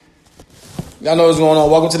Y'all know what's going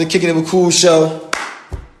on. Welcome to the Kicking It With Cool show.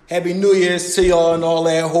 Happy New Year's to y'all and all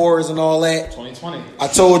that, horrors and all that. 2020. I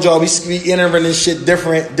told y'all we entering this shit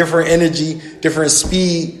different energy, different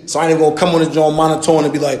speed. So I ain't even gonna come on the joint monotone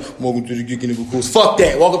and be like, welcome to the Kicking It With Cool. Fuck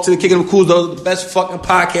that. Welcome to the Kicking It With Cool. Those are the best fucking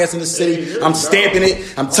podcasts in the city. I'm stamping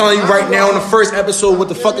it. I'm telling you right now in the first episode what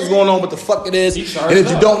the fuck is going on, what the fuck it is. And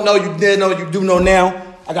if you don't know, you did know, you do know now.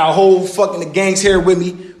 I got a whole fucking the gangs here with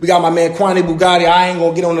me. We got my man Kwani Bugatti. I ain't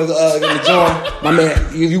gonna get on the joint. My man,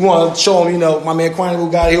 if you want to show him, you know, my man Kwani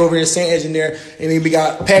Bugatti over here, Saint Engineer. I mean, we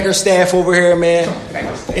got Packer staff over here, man.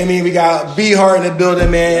 I mean, we got B Hart in the building,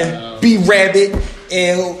 man. B Rabbit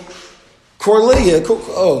and Corlelia.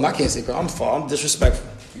 Oh, I can't say Corlelia. I'm disrespectful.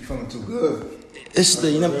 You feeling too good? It's the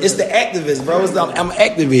it's the activist, bro. I'm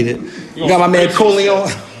activated. You got my man Corleone.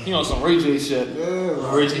 You know some Ray J shit.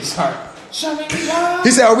 Yeah, Ray J start. He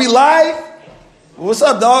said, "Are we live? What's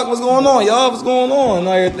up, dog? What's going on, y'all? What's going on?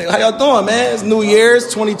 How y'all doing, man? It's New Year's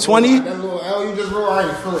 2020. That little L you just rolled, I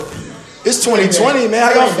ain't feel it. It's 2020, man.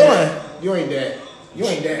 How y'all feeling? You ain't that. You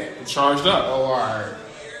ain't that. Charged up. Oh, all right.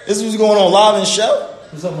 This is what's going on live and show.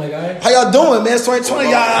 What's up, my guy? How y'all doing, man? It's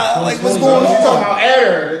 2020. Y'all like what's going You talking on? about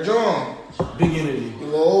Adder, the drum. Big energy.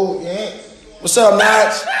 You old, yeah. What's up,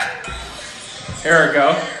 Notch? Here we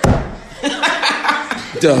go.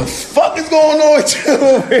 The fuck is going on with you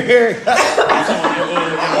over here?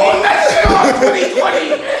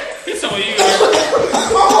 He's some of you.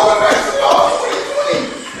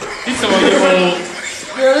 He's some of you old.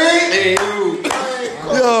 Hey,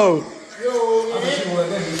 Yo.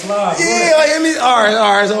 Yeah, I mean, all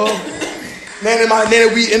right. So,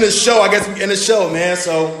 man, we in the show. I guess we in the show, man.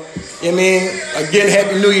 So, I mean, again,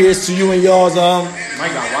 Happy New Year's to you and y'all's.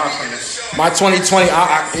 Mike got wild from this. My 2020.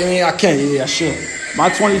 I can. Yeah, I should. My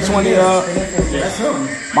 2020.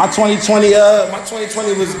 My 2020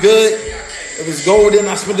 was good. It was golden.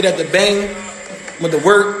 I spent it at the bang with the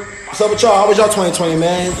work. What's up with y'all? How was y'all 2020,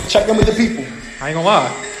 man? Check in with the people. I ain't gonna lie.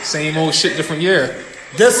 Same old shit, different year.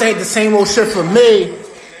 This ain't the same old shit for me.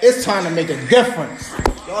 It's time to make a difference.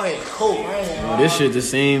 Y'all ain't cool, man. This shit the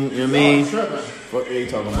same, you know what I mean? What are you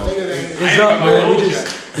talking about? What's up, man?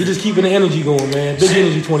 We just keeping the energy going, man. Big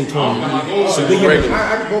energy 2020. So big energy.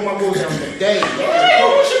 I can pull my goals down today.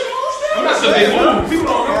 I'm not so big. People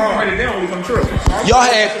don't write it down when we come true. Y'all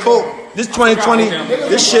had coke. This 2020,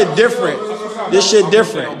 this shit different. This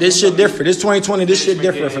 2020, this shit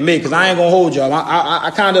different for me because I ain't gonna hold y'all.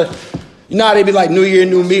 I kind of, you know how they be like New Year,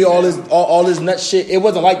 New Me, all this nut shit. It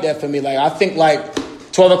wasn't like that for me. Like I think like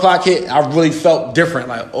 12 o'clock hit, I really felt different.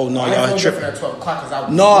 Like, oh no, y'all tripping. At 12 o'clock because I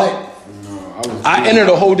was I entered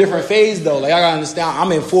a whole different phase though. Like I gotta understand,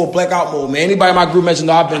 I'm in full blackout mode, man. Anybody in my group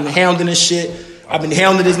mentioned, I've been hounding this shit. I've been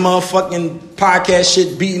hounding this motherfucking podcast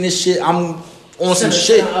shit, beating this shit. I'm on some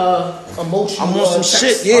shit. Emotional. I'm on some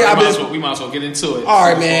shit. Yeah, we might as well get into it. All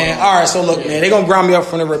right, man. All right, so look, man, they gonna grind me up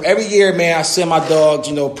from the rip. Every year, man, I send my dogs,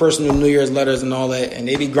 personal New Year's letters and all that, and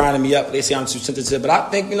they be grinding me up. They say I'm too sensitive, but I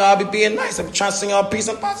think, I be being nice. I be trying to sing y'all peace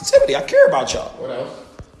and positivity. I care about y'all. What else?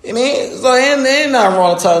 I mean, so ain't nothing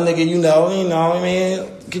wrong to tell a nigga, I mean,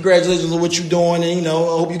 congratulations on what you doing, and, I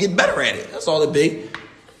hope you get better at it. That's all it be.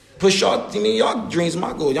 Push y'all, y'all dreams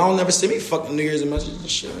my goal. Y'all don't never see me fucking New Year's and messages and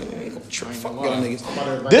shit. Man, fuck y'all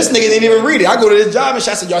niggas. This nigga didn't even read it. I go to this job and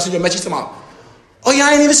shit. I said, y'all send your message to my, oh yeah, I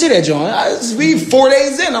didn't even see that, John. We 4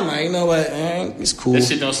 days in. I'm like, you know what, man, it's cool. This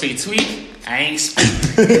shit don't say tweet. I ain't speak.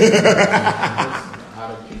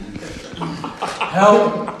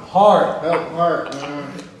 Help hard. Man.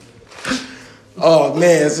 Oh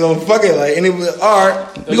man, so fuck it, like anyway. All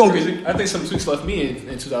right, we gonna. Crazy. I think some tweets left me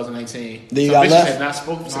in 2019. Then you some got left. Had not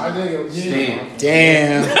spoken to me.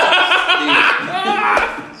 Damn.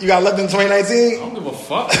 You got left in 2019? I don't give a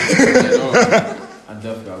fuck. I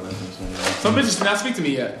definitely got left in 2019. Some bitches did not speak to me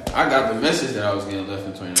yet. I got the message that I was getting left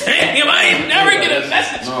in 2019. Damn, I ain't never get a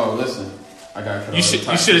message. No, listen. I got You should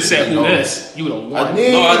have said who this. You would have won.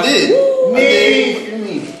 No, I did.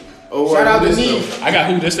 Oh, shout out to me. I got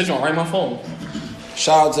who this. That's on right my phone.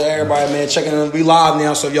 Shout out to everybody, man. Checking in. We live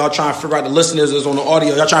now, so if y'all trying to figure out the listeners is on the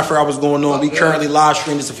audio. Y'all trying to figure out what's going on. We currently live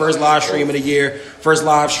stream. It's the first live stream of the year. First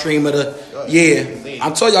live stream of the year.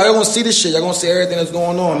 I'm telling y'all gonna see this shit. Y'all gonna see everything that's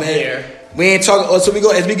going on, man. We ain't talking. So we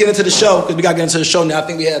go as we get into the show because we gotta get into the show now. I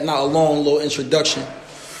think we had not a long little introduction.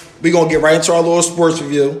 We gonna get right into our little sports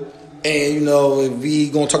review, and if we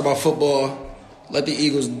gonna talk about football, let the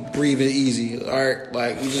Eagles breathe it easy. All right,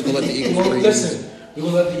 like we just gonna let the Eagles breathe. Listen. We're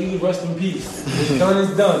going to let the Eagles rest in peace. What's done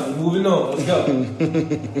is done. We're moving on. Let's go.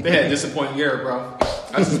 They had a disappointing year, bro.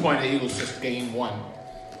 I was disappointed the Eagles just game one.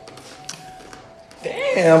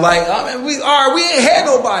 Damn, like, I mean, we ain't had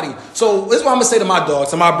nobody. So this is what I'm gonna say to my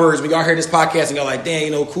dogs, to my birds. When y'all hear this podcast and y'all like, damn,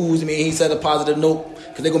 you know, Coos, I mean, he said a positive note,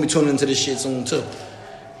 because they're gonna be tuning into this shit soon too.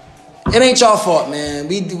 It ain't y'all fault,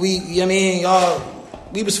 man. You know what I mean, y'all,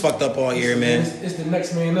 we was fucked up all year, man. It's the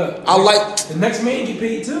next man up. The next man get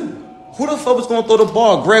paid too. Who the fuck was gonna throw the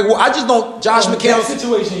ball? Greg, I just don't. Josh McHale.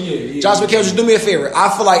 Situation, yeah. Josh McHale, just do me a favor. I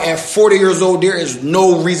feel like at 40 years old, there is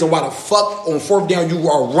no reason why the fuck on fourth down you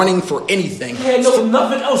are running for anything. He had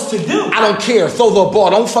nothing else to do. I don't care. Throw the ball.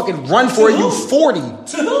 Don't fucking run for it. You 40.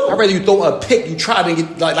 To who? I'd rather you throw a pick. You try to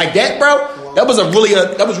get like that, bro. That was a.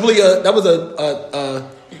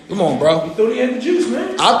 Come on, bro. He thought he had the juice,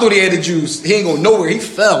 man. I thought he had the juice. He ain't going nowhere. He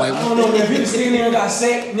fell. Like, I don't know, man. People sitting there and got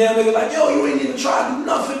sacked. Now they're like, yo, you ain't even try to do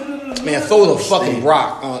nothing. man, throw the fucking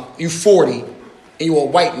rock. You 40 and you a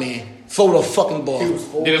white man. Throw the fucking ball.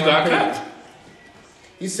 Niggas got capped.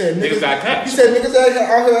 He said Niggas got capped. He said niggas out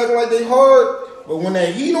here acting like they hard, but when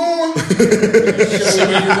that heat on,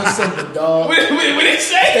 dog. What did he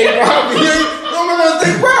say? Stay proud. No,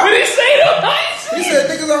 stay proud. What did he say though? He said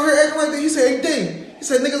niggas out here acting like they. He said he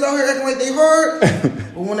said niggas out here acting like they hard,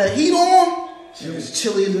 but when that heat on, it was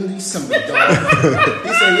chillier than December, dog.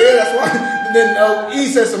 He said, yeah, that's why. And then he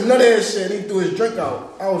said some nut ass shit. He threw his drink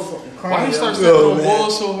out. I was fucking crying. Why he start stepping on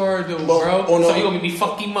balls so hard though, bro? So you gonna make me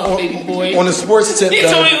fuck him up, baby boy. On the sports tip, He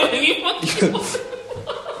told me to make me fuck him up.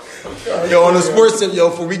 Yo, on the sports tip, yo,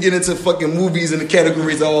 before we get into fucking movies and the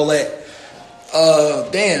categories and all that.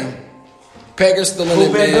 Damn. Packers still in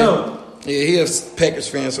it, man. Yeah, he a Packers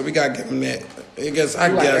fan, so we gotta give him that. I guess.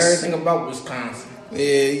 Everything about Wisconsin.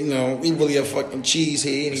 Yeah, you know, we really a fucking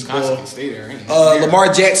cheesehead. Wisconsin can stay there.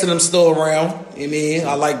 Lamar Jackson, I'm still around. You know what I mean?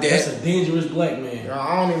 I like that. That's a dangerous black man. Yo,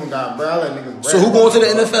 I don't even got bro. I let niggas. So who going to the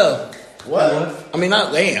NFL? What? I mean,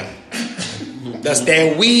 not damn. That's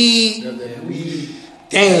that weed. That weed.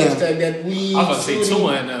 Damn. That weed. I was about to say 2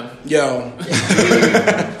 and them. Yo.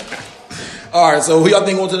 All right, so who y'all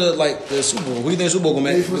think going to the Super Bowl? Who you think Super Bowl gonna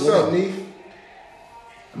make? What's up, Neef?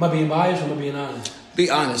 Am I being biased or am I being honest? Be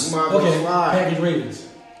honest. Okay, Packers Ravens.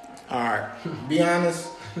 All right. Be honest.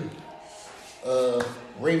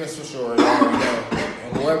 Ravens for sure.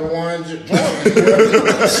 And whoever won, join.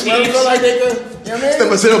 Whoever feel like they could. You know what I mean?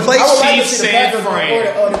 Step us in the place. I would like to Chiefs see the San Packers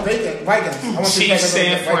Fran. or the Vikings. I want to see Chiefs Packers or the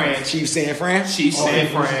San Fran. Vikings. Chiefs San Fran. Chiefs San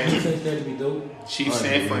Fran. That'd be dope. Chiefs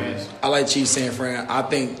San Fran. I like Chiefs San Fran. I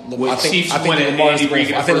think Chiefs I think winning Lamar's Andy going.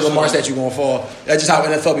 Reid I think the first Lamar one. statue gonna fall. That's just how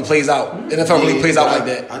NFL plays out. NFL really plays out like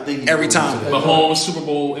that. I think every time. Mahomes Super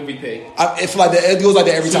Bowl MVP. It feel like that. It goes like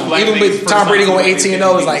that every time. Like Even niggas with Tom first Brady time going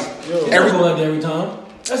 18-0, it's like Every like that every time.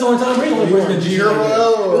 That's the only time Brady only brings the G. It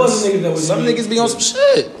wasn't niggas that was. Some niggas be on some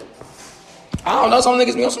shit. I don't know. Some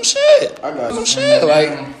niggas be on some shit. I got Some shit like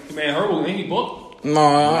Man, Herbal ain't he booked?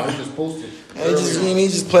 no. They just posted. He just, you know what I mean, he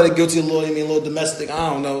just play the guilty a little, I mean, a little domestic. I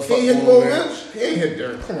don't know. He Fuck ain't hit the on, Bo man. Lynch. He ain't hit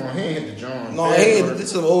there. Come on, he ain't hit the John. No, he ain't. This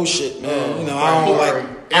is some old shit, man. You know, I don't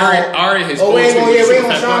like. Ari his Oh, we ain't gonna Super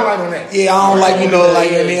shine Pepper. light on that. Yeah, I don't like, you know,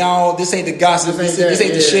 like, I mean, I don't, this ain't the gossip. This This ain't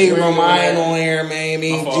ain't the that, shade yeah, room. we I ain't ain't on on air, man. I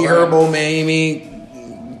mean, My G fault, Herbo, man. I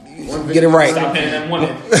mean, get it right. Stop paying them money.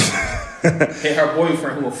 Hey, her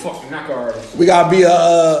boyfriend who a fucking knocker artist. We gotta be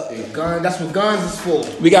a, Gun. That's what guns is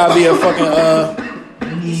for. we gotta be a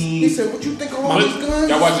fucking, He said, "What you think of all these guns?"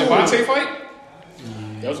 Y'all watch the Devontae fight?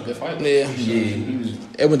 That was a good fight. yeah.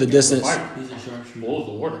 It went the distance. Fight. Bulls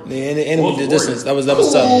the water. Yeah, and it went the Bulls distance. the That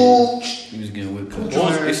was tough. He was getting whipped.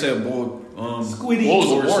 They said boy, Squiddy. Bulls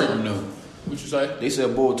the Torres water. something though. What you say? They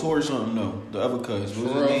said boy Torres something though. The other cuz.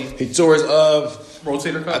 What was his name? He tore his,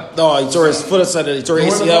 Rotator cuff. no, he tore his foot aside. He tore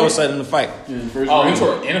his ACL aside in the fight. Oh, he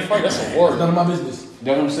tore in a fight? That's a war. None of my business.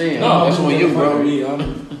 That's what I'm saying. No, that's on you, bro.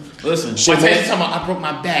 Yeah, Listen, My Tyson talking about I broke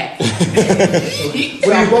my back.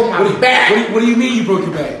 I broke my back. What do you mean you broke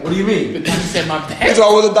your back? What do you mean? He said my back. He's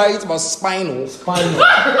always a diet. He's about spinal. Spinal.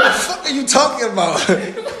 What the fuck are you talking about?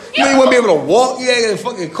 You ain't want to be able to walk? You ain't a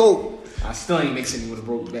fucking coat. I still ain't mixing with a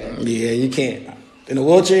broke back. Yeah, you can't. In a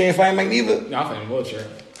wheelchair, you ain't fighting Mike neither? No, I'm in a wheelchair.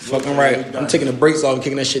 Fucking right. I'm taking the brakes off and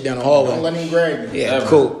kicking that shit down the Don't hallway. let him grab you. Yeah, ever.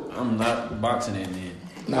 cool. I'm not boxing that man.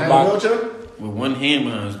 Not In a box. wheelchair? With one hand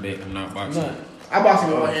behind his back, I'm not boxing. Nah. I boxed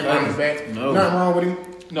him with one hand behind his back. No. Nothing wrong with him.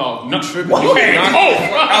 No, not tripping. What? You can't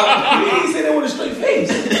go, He ain't say that with a straight face.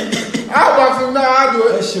 I box him. No, I do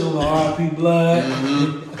That it. shit on the RP blood.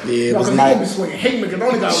 Yeah, it No, was cause he gonna be nice. swinging haymakers.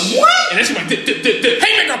 Only got one. And then she went, hey,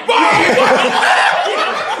 nigga,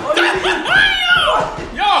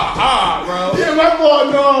 y'all hard, bro. Yeah, my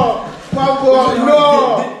boy, no. My boy,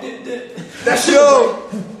 no. That shit.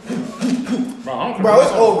 Bro, I don't Bro,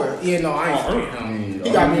 it's over. Yeah, no, I ain't fucking him. He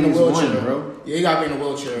got me in a He's wheelchair, one, bro. Yeah, he got me in a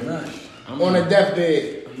wheelchair. I'm not. On a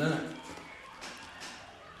deathbed. I'm not.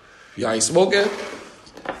 Y'all ain't smoking?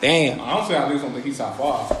 Damn. I don't say I don't think he's top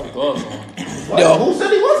 5. Put the gloves on. Yo. Who said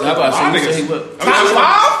he wasn't? How about some niggas? He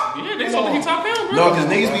Top 5? Yeah, they don't think he's top 10, bro. No, because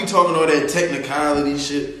niggas be talking all that technicality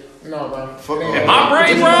shit. No, bro. Fuck all In my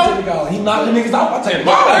brain, bro. He knocking niggas out. I tell you.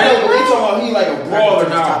 I know, but they talking about he like a brawler,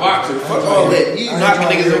 not a boxer. Fuck all that. He knocking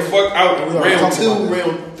niggas the fuck out round 2,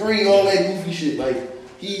 round 3, all that goofy shit.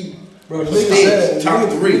 Like, he... Bro, the States, top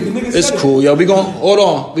 3. It's cool, yo. We gon' hold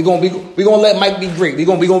on. We gonna let Mike be great. We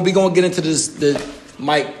gonna get into the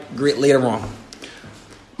Mike grit later on.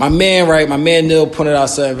 My man Neil pointed out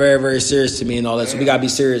something very, very serious to me and all that. So we gotta be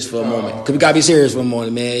serious for a moment. Cause we gotta be serious for a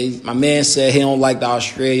moment, man. My man said he don't like the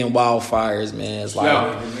Australian wildfires, man. It's like,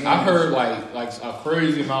 I heard like a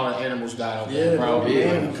crazy amount of animals died out there, bro.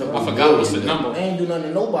 I forgot what's the number. They ain't do nothing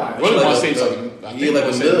to nobody. What did I say? Something? I think like I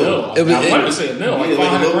a said mill. mill. It was- I wanted to say a mill, like Yeah,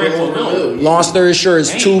 like a 500 grand for a mill. long story short,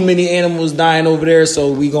 it's too many animals dying over there.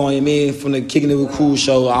 So we going, from the Kicking It With Cool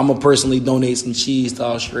show, I'm gonna personally donate some cheese to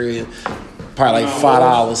Australia. Probably like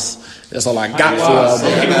 $5. That's all I got for y'all,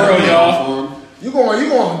 Keep man. it real, y'all. You going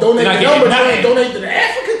to donate Not to getting them, but you nothing. ain't donate to the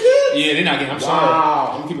African kids? Yeah, they're not getting. I'm sorry. Wow.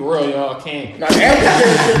 I'm gonna keep it real, y'all. I can't. Now, the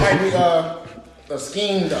African shit might be a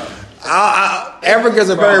scheme, though. Africa's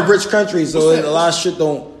a very rich country, so a lot of shit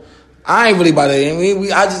don't. I ain't really about it. I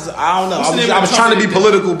mean, I don't know. What's the name I of was the trying to be company?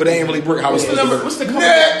 political, but they ain't really work how it's What's the supposed to number? work. What's the company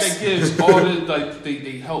that gives all the like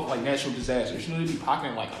they help like natural disasters? You know they be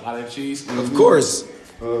pocketing like a lot of cheese. Of course.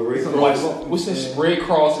 Like, what's this Red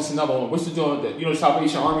Cross? It's another one. What's the doing? That you know, the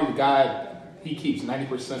Salvation Army. The guy he keeps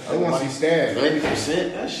 90% of They the want money. to see stab.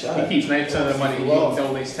 90%? That's shot. He keeps 90% of the money. He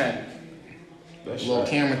donates 10. That's Little shot.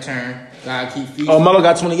 camera turn. Gotta keep feet. Oh, Melo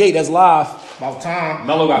got 28. That's live. About time.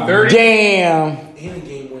 Melo got 30. Damn. Any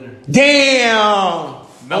game winner. Damn. Melo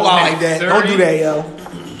Don't lie had like that. 30. Don't do that, yo.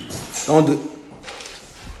 Don't do.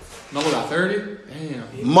 Melo got 30. Damn.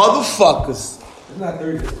 Motherfuckers. It's not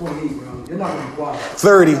 30, it's 28, bro. You're not gonna be quiet.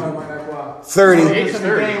 30. You're not gonna be quiet. 30. It's a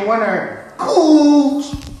game winner. Cool.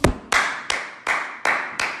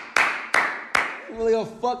 Really a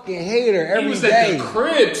fucking hater He every was day. at the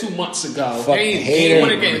crib 2 months ago. Fucking He hater. ain't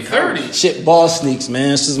win getting 30. Shit, ball sneaks, man.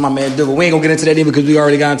 This is my man Dougal. We ain't gonna get into that either because we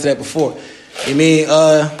already got into that before. You mean,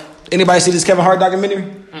 anybody see this Kevin Hart documentary?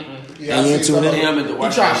 Yeah, Ain't I into see it. something. Damn, I meant to He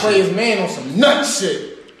watch tried that to play shit. his man on some nut shit.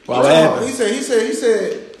 What happened? He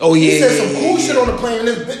said. Oh, yeah, He said yeah, some yeah, cool yeah. shit on the plane. And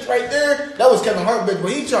this bitch right there, that was Kevin Hart bitch.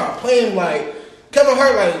 But he tried to play him like Kevin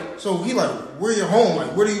Hart, like so. He like, where your home?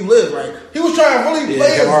 Like, where do you live? Like, he was trying to really Yeah, play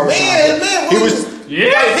his Kevin Hart was trying man. to- His man he really was- Yeah.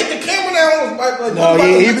 like, hit the camera down. Like, No, about to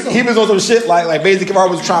yeah, mix him. he was on some shit like basically Kevin Hart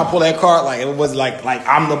was trying to pull that card like it was like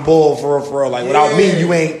I'm the bull for real. Like without me, Yeah.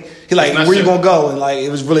 you ain't. He like, That's where you it. gonna go? And like it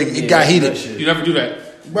was really, it got heated. You never do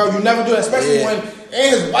that. Bro, you never do that, especially Yeah. when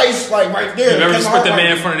and his wife's like right there. You never Kevin disrespect Hart, a man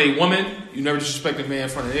in like, front of a woman. You never disrespect a man in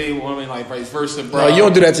front of any woman, like vice versa, bro. No, you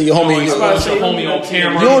don't do that to your homie. You don't expose your homie on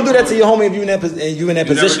camera. You don't do that to your homie if you in that You never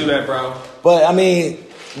position. do that, bro. But I mean,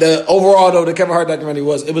 the overall though, the Kevin Hart documentary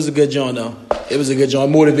was a good joint though. It was a good joint.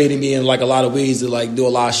 It motivated me in like a lot of ways to like do a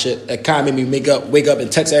lot of shit. That kind of made me wake up and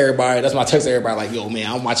text everybody. That's why I text everybody like, yo man,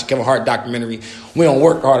 I'm watching Kevin Hart documentary. We don't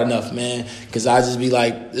work hard enough, man. Cause I just be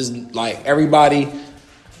like, this like everybody.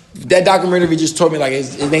 That documentary just told me like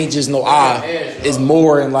it ain't just no it's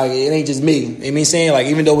more and like it ain't just me. You know what I mean saying like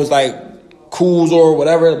even though it's like cools or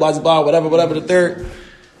whatever, blah blah whatever the third.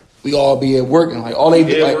 We all be at work and like all they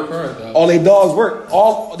Yeah, like, work hard, though. all they dogs work.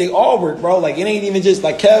 They all work, bro. Like it ain't even just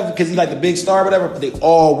like Kev because he's like the big star, or whatever. But they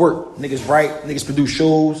all work. Niggas write, niggas produce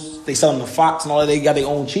shows. They sell them to Fox and all that. They got their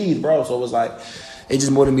own cheese, bro. So it was like it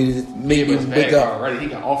just motivated me He to was wake bad up. already. He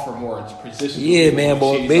can offer more positions. Yeah, man,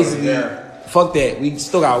 but basically, fuck that. We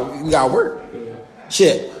got work.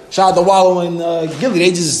 Shit. Shout out to Wallow and Gilly. They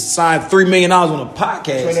just signed $3 million on a Where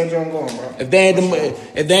podcast. that joint going, bro? If they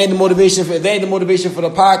ain't the motivation for the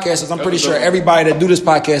podcasters, I'm pretty sure everybody that do this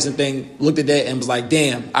podcasting thing looked at that and was like,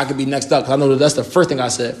 "Damn, I could be next up." Because I know that's the first thing I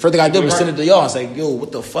said. First thing I did was send it to y'all and say, "Yo,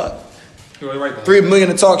 what the fuck? You're right though. $3 million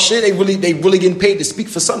to talk shit? They really getting paid to speak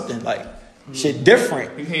for something like shit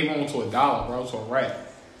different. He came on to $1, bro, to a rat.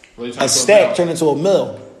 Really trying A to stack turned into a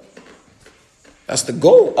mill. That's the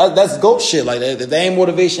goal. That's goat shit. Like that ain't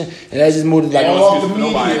motivation, and that's just motive. Like All off the for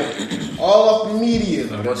media. nobody. All off the media.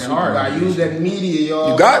 Working hard. I use that media,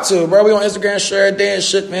 y'all. you got to, bro. We on Instagram share every day and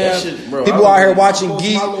shit, man. That shit, bro, People I out here was- watching Post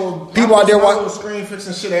geek. my little- People out there my little watching. screen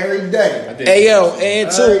fixing shit every day. Hey yo, and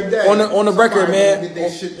Every too day. on the record, Somebody man. get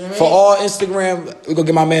that shit, you know what I For mean? all Instagram, we gonna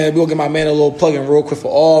get my man a little plug-in real quick for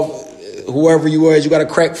all whoever you is. You got a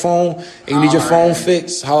cracked phone and you need your phone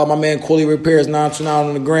fixed. Holla at my man Coley Repairs 929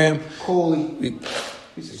 on the gram. Coley.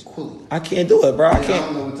 He said Coley. I can't do it, bro. I I don't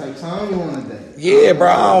can't. know what type of time you want today. Yeah, bro.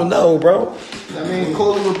 I don't know, bro. I mean,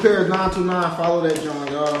 Coley Repair 929. Follow that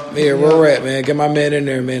joint, y'all. Yeah, real rap, man. Get my man in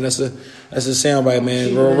there, man. That's a soundbite,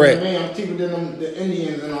 man. Real rap. I'm cheaper than them, the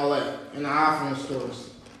Indians and all that in the iPhone stores.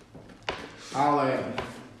 All that.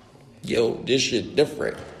 Yo, this shit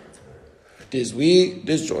different. This weed,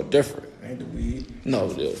 this joint different. Ain't the weed.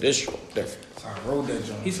 No, yo, this joint different. So I rolled that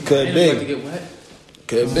joint. He's Could man, be. you like to get wet.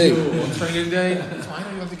 Could be. On training day, I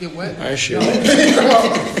know you like to get wet. All right, shit.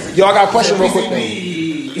 Yo, I got a question real quick, though.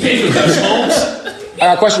 I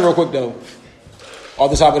got a question real quick, though.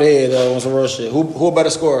 Off the top of the head, though, on some real shit. Who a better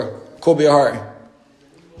scorer? Kobe or Harden?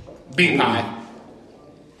 Beat high.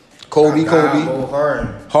 Kobe. Go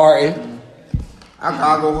Harden. Harden. I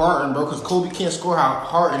gotta go Harden, bro, because Kobe can't score how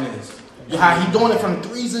Harden is. How he doing it from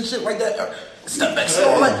threes and shit like that. Step back,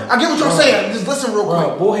 slow. Like, I get what you're saying. Just listen real Bro,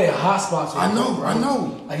 quick. Boy had hot spots. I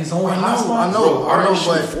know. Like his own hot spots. Harden I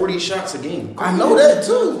shoot know, 40 shots a game. but I know that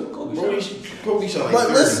too. Kobe shot like But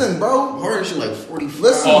 30. listen, bro. Harden shoot like 45.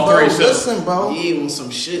 Listen, All bro. three, so. Listen, bro. Yeah, on some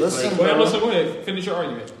shit. Listen, like, Go ahead, go ahead. Finish your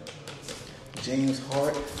argument. James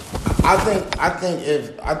Harden. I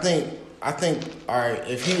think. All right.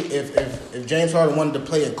 If James Harden wanted to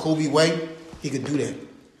play a Kobe way, he could do that.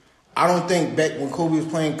 I don't think back when Kobe was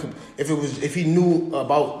playing, if he knew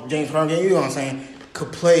about James Harden, you know what I'm saying,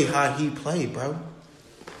 could play how he played, bro.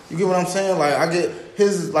 You get what I'm saying? Like I get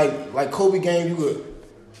his like Kobe game. You could.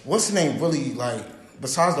 What's his name? Really like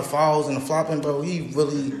besides the fouls and the flopping, bro. He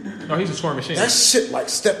really. No, he's a scoring machine. That shit like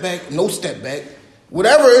step back, no step back.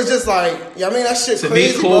 Whatever, it's just like, I mean, that shit To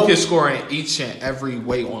crazy, me, Cole bro. can score in each and every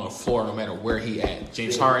way on the floor, no matter where he at.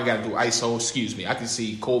 James Harden got to do ISO. Excuse me, I can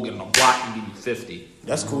see Cole getting a block and give you 50.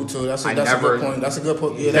 That's cool too. That's I a never- good point. That's a good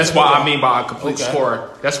point. Yeah, That's a why good I point. mean by a complete Okay.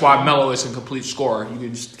 scorer. That's why Melo is a complete scorer. You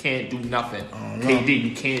just can't do nothing. KD,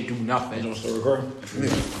 you can't do nothing. I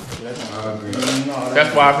agree.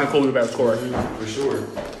 That's why I think Kobe the best scorer. For sure.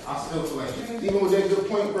 I still feel like, even with that good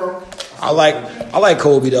point, bro. I like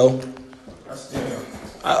Kobe though. That's still.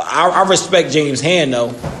 I respect James' hand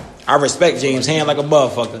though. I respect James' hand like a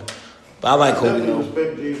motherfucker. But I like Kobe though.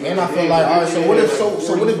 And I feel like, all right. So what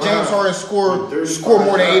if James Harden score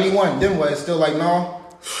more than 81? Then what? It's still like no.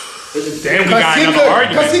 Damn, we got another Because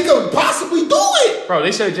argument. he could possibly do it. Bro,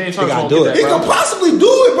 they said James Harden gotta won't do get it. that, He bro. could possibly do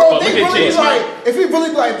it, bro. But They look at really James be like, Harden. if he really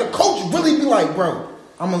be like, the coach really be like, bro,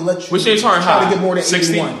 I'm gonna let you Which James Harden try high? to get more than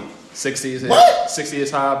 60? 81. 60 is What? 60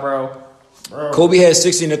 is high, bro. Kobe had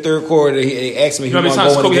 60 in the third quarter. He asked me if You he know how many wanted to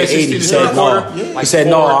times go in Kobe and had get 60 80. in He the said third no. quarter? Yeah. He said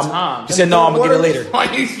no. Four He times. said no. I'm gonna get it later.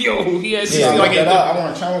 Like, yo, he had 60 Yeah, like that in out. I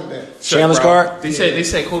want to challenge that. Challenge bro. card? They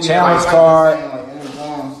said Kobe Challenge had card. Like, in the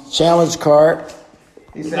arms. Challenge card.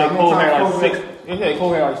 He said, Nah, Cole had like anytime 6. They said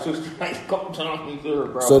Kobe had like 60 like a couple times in the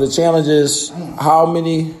third, bro. So the challenge is how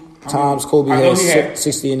many times Kobe I know had he had-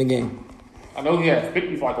 60 in the game. I know he had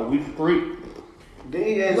 50 for like a week straight. Then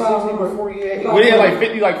he had 60 before he had. When he had like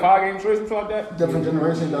 50, like 5 games straight, something like that. different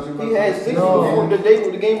generation doesn't He had 60 No. before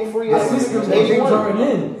the game before he The had system that 81. James Harden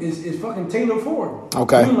in is fucking Taylor Ford.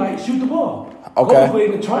 Okay. He like shoot the ball. Okay. Kobe played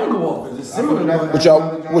in the triangle offense. It's similar. What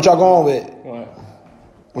y'all going with? What?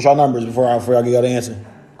 What's y'all numbers before I give y'all the answer?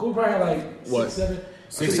 Kobe probably had like What? 6, 7.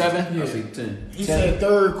 6, 7? Yeah. I say 10. He said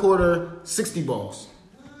third quarter 60 balls.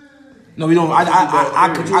 No, we don't.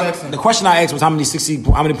 The question I asked was how many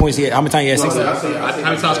points he had. How many times he had 60? How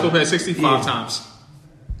many times Kobe had 60? 5 times.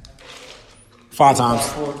 5 times.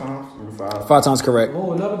 4 times. 5 times correct.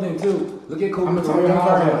 Oh, another thing too. Look at Kobe. How many times James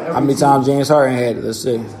Harden had? How many times James Harden had it? Let's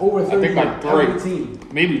see. Over 30 think like every 3. team.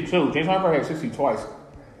 Maybe 2. James Harden had 60 twice.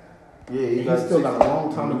 Yeah, he still got a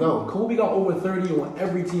long time to go. Kobe got over 30 on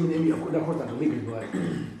every team in the NBA. Of course, not the Lakers,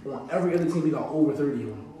 but on every other team, he got over 30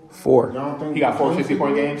 on. 4. Y'all don't think He got 4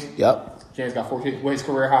 60-point games. Yep. James got 4. Well, his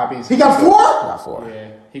career high being He got 4? Got 4. Yeah,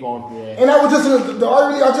 he going. Yeah. And that was just the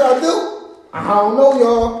argument y'all trying to do? I don't know,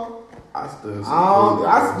 y'all. I still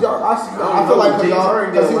I feel like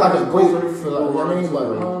because he's like a goat. You know what I mean? I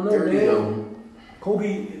Like, don't know, 30 of man. them.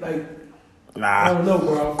 Kobe, like, I Nah. don't know,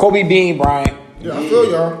 bro. Kobe Bean Bryant. yeah, I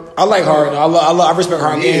feel y'all. I like Harden. I respect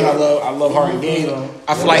Harden game. I love Harden game.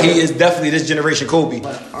 I feel like he is definitely this generation Kobe.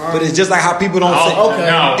 But it's just like how people don't say. Okay.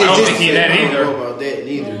 No, I It's don't just- think he that I don't either. know about that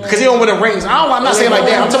neither. Because he don't win the rings. I'm not saying like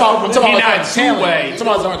that. I'm talking He about not the talent. two-way. I'm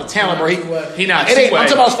talking about the talent, bro. He not It ain't, I'm two-way.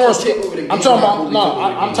 talking about as far as I'm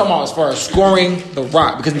talking about as far as scoring the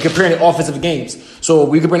rock because we comparing the offensive games. So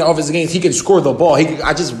we compare the offensive games. He can score the ball.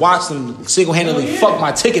 I just watched him single handedly fuck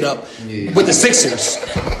my ticket up with the Sixers.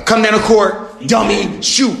 Come down the court, dummy,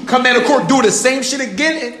 shoot. Come down the court, do the same shit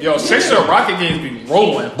again, Yo, Sixer Rocket games be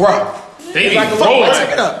rolling. bro. They be Like a rolling. little-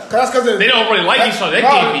 Check it up. Cause They don't really like each other. They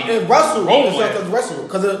can't be and Russell. rolling.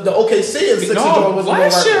 Because the OKC and Sixers No, was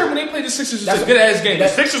last year when they played the Sixers, it was a good ass game. The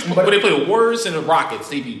Sixers, when they play the Warriors and the Rockets,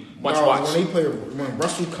 they be much watch. When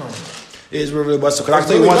Russell comes. It is really Russell. Because I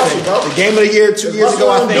tell you one thing. The game of the year 2 years ago,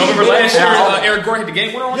 I think. No, remember last year, Eric Gordon hit the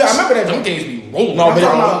game winner on Yeah, I us? remember that. Them games be rolling. No, I'm but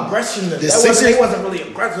talking about aggression. Sixers- They wasn't really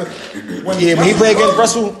aggressive. When Yeah, when he played against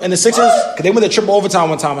Russell and the Sixers, because they went to triple overtime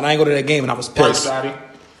one time, and I ain't go to that game, and I was pissed.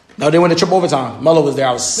 No, they went to triple overtime. Melo was there.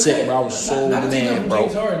 I was sick, bro. I was so Not the team mad, from bro.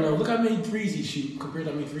 James Harden. No, look how many threes he shoot compared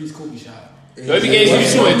to how many threes Kobe shot. Every game he be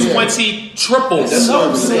shooting 20 triples. That's what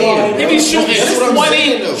I'm saying. He be shooting That's what I'm 20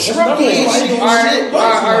 saying, though. triples. All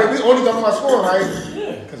right. We only talking about scoring,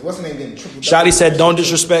 right? Because what's the name getting triple? Shotty said, "Don't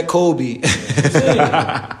disrespect Kobe."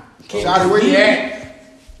 Shotty, where you at?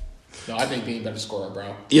 No, I think Bean better scorer,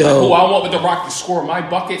 bro. Yo. Like, who I want with the Rock to score my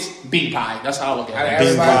buckets? Bean Pie. That's how I look at it.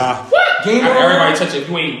 Bean pie. Game Out of everybody touch it. If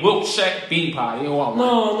you ain't Wilt, Shaq, Bean Pie. You don't want one.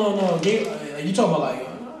 No. Game. You talking about like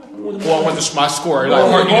Who I want to my scorer? Like,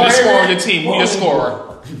 Ball you the head. scorer of your team. Who your scorer?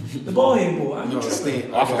 the ball head boy. I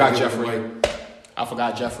mean, I forgot Jeffrey. I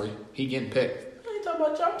forgot Jeffrey. He getting picked. I ain't talking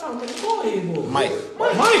about you. I'm talking about the ball head boy. Mike.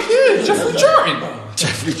 Mike, yeah, Jeffrey Jordan.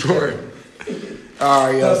 Jeffrey Jordan. All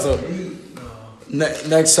right, yo. So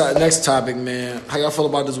next topic, man. How y'all feel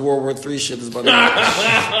about this World War III shit? That's about to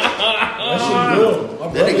That shit real. My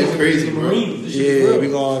brother nigga's crazy, was a bro. Marine. This shit Yeah, real. we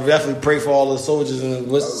gonna definitely pray for all the soldiers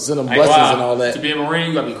and send them Hey, blessings wow. and all To that. be a Marine,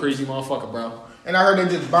 you gotta be a crazy motherfucker, bro. And I heard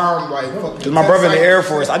they just bombed like fucking. Cause my brother in the Air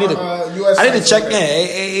Force, I need to US check in.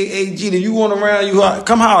 Hey, G, you going around? You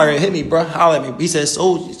come holler and hit me, bro. Holler at me. He said,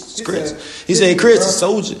 "Soldier, Chris." He said, "Chris, the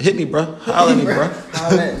soldier, hit me, bro. Holler at me, bro."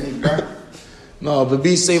 Holler at me, bro. No, but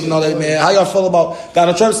be safe and all that, man. How y'all feel about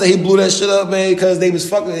Donald Trump? Said he blew that shit up, man, because they was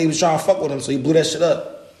trying to fuck with him, so he blew that shit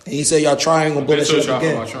up. And he said, "Y'all try ain't gonna blow that shit up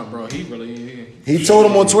again." About Trump, bro. He really. He told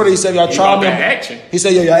him on Twitter. He said, "Y'all try me." about that action. He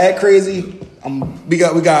said, "Yo, y'all act crazy. We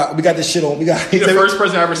got this shit on. We got." He He's the said, first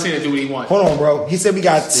person I ever seen to do what he wants. Hold on, bro. He said we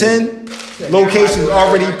got 10 locations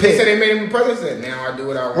already He said picked. they made him president. He said, now I do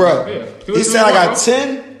what I want. Bro, Yeah. he said I got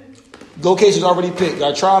 10 locations already picked.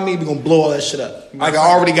 Y'all try me, we gonna blow all that shit up. Like I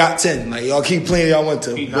already got 10. Like y'all keep playing y'all want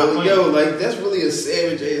to. But yo, like that's really a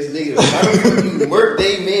savage ass nigga. Why the fuck you work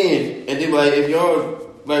they man and they be like if y'all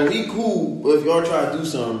like we cool, but if y'all try to do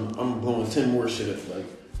something, I'm blowing 10 more shit up. Like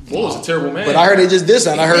Bull is a terrible man. But I heard they just did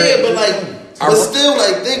something. I heard yeah, but like but still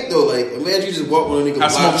like think though, like imagine you just walk on a nigga I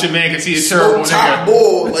block, smoked your man because he a terrible smoke top nigga.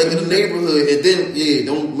 ball like in the neighborhood and then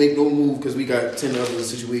don't make no move because we got 10 other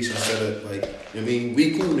situations set up. Like I mean,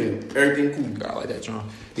 we cool now. Everything cool. I like that, John.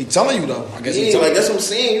 He telling you though. I guess he Yeah, telling like that's what I'm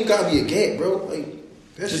saying. You gotta be a gat, bro. Like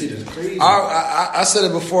that shit is crazy. I said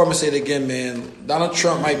it before. I'm gonna say it again, man. Donald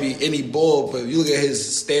Trump might be any bull, but if you look at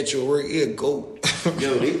his statue of work, he a goat.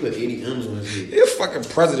 Yo, they put 80 M's on his head. He a fucking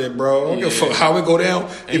president, bro. I don't give a fuck how it go down.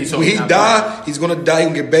 And If, when he die, he's gonna die. He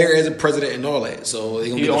gonna get buried as a president and all that. So he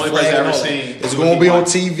gonna He get the only flag person and I've all ever that. seen It's do gonna what be he on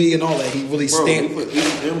wants. TV and all that. He really Bro, stamped he put 80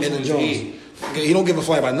 M's in on the his Jones. head. Okay, he don't give a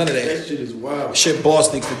fuck about none of That that. shit is wild. Shit, boss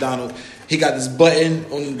niggas for Donald. He got this button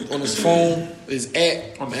on his phone, his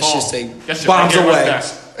app. On the That phone. shit say That shit bombs right here away. about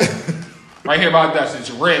that. Right here about that. It's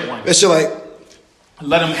a red one. That shit like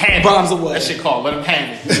Let him handle Bombs it. away. That shit called let him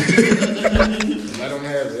handle it. Let them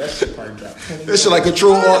have it. That shit probably drop. that shit like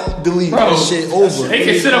Control Alt Delete. Bro, That shit over. They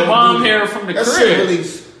can send a bomb here from the That shit crib. really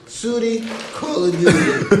Sooty Call of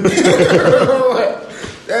Duty.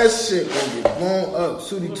 That shit gonna get blown up.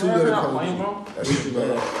 Sooty 2 good at Call of Duty. That shit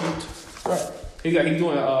bad. He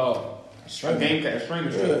doing a game cat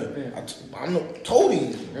streaming shit. Yeah. I know. Told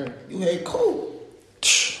you. You had cold.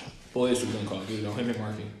 Boy, it's doing Call of Duty. Don't hit me,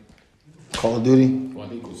 Marky. Call of Duty. Well,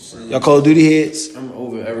 he goes. Y'all Call of Duty heads. I'm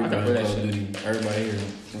over everybody. I can play that Call of shit. Duty. Everybody here.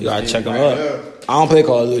 You gotta check them up. I don't play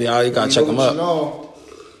Call of Duty. You gotta check them up.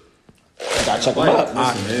 You gotta check them up.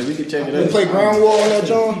 Listen, man, we can check it You out. play Ground War on that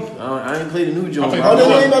joint? I ain't played the new joint. play bro. Oh, then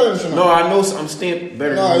you ain't better than Chanel. No, I know I'm stamped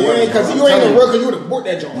better. No, than you ain't, because I'm you ain't telling a worker, you would have bought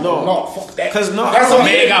that joint. No. No, fuck that. Cause no, That's I what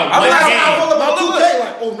man got I'm one not game. how about No, 2K.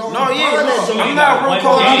 Like, oh, no. No, yeah, buy that no, joint. I'm not real One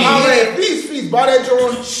Call of game. Duty. I'm like, feast, buy that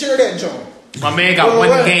joint, share that joint. My man got Well, one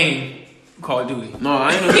what? game. Call of Duty. No,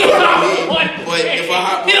 I ain't. But if I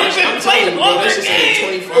hop He don't on, even I'm play telling you, bro, other that shit said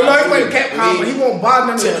games. 25. Oh, no, he playing Capcom, but he won't buy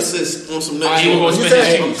none of 10 that. assists on some He next will go You spend said,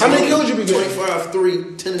 his cheese. how many kills you be getting? 25,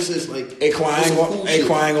 3, 10 assists. Like, Hey, Quan, I ain't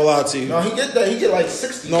gonna lie to you. No, he get that. He get like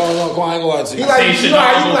 60. No, Quan, I ain't gonna lie to He you. like, Same you know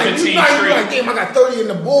how shit, you like, 15 you like, straight. damn, I got 30 in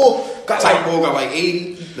the bull. Got top like, ball got like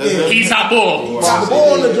 80. Yeah. He's top bull. got the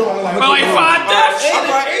bull in the joint. Like, But like 5 deaths. I'm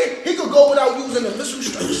like, hey, he could go without using the missile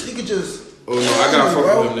strikes. He could just. Oh, no, I gotta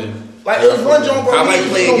fuck with him then. Like, there's one joint, bro. I like he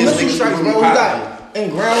playing no against missile niggas strikes, who bro. really He pop. got in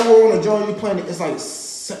ground war on the joint. You playing it. It's like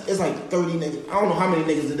it's like 30 niggas. I don't know how many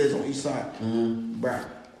niggas it is on each side. Bruh.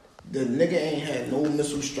 The nigga ain't had no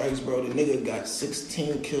missile strikes, bro. The nigga got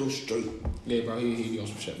 16 kills straight. Yeah, bro, he on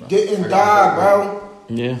some shit, bro. Didn't die, bro.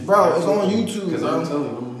 Yeah. Bro, it's on YouTube, Because I'm bro. telling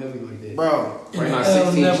you, I'm heavy like that. Bro. Right now,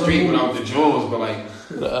 16th Street without the Jones, but like,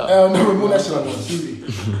 Never move that shit up on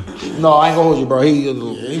TV. No, I ain't gonna hold you, bro. Yeah,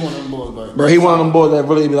 he one of them boys, but Bro, he one of them boys that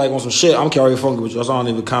really be like on some shit. I'm carrying funky with you, so I don't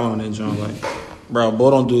even comment on that, John. Like, bro,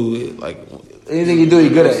 boy, don't do it. Like, anything you do, you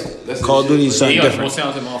good at. That's Call of Duty is he something got the most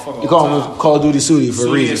different. talented motherfucker. You all call the time. him Call of Duty Sudi for a Sudi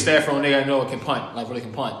and reason. Stafford, nigga, I know it can punt, like really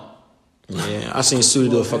can punt. Yeah, I seen Sudi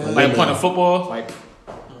do a fucking Like limit. punting football, like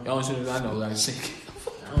the only shit I know, like see.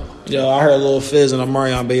 Yo, I heard Lil Fizz and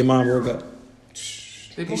Omarion baby mom broke up.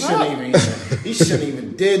 he shouldn't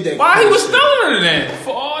even did that. Why he crumb was shit. telling her that?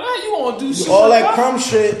 For all that, you want to do shit? All that like crumb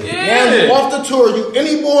shit. Yeah. Now you off the tour. You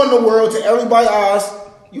any boy in the world to everybody's eyes.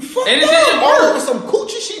 You fucked And it up. didn't All work. over some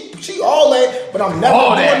coochie. She all that, but I'm never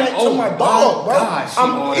All doing that. that to Oh my my dog, bro. God, she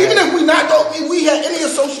all Even that. if we not though, if we had any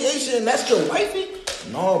association and that's your wifey.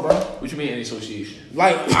 No, bro. What you mean any association?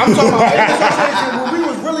 Like I'm talking about any association where we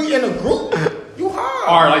was really in a group. You hard.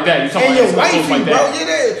 Or like that? You talking And about your wifey, like bro.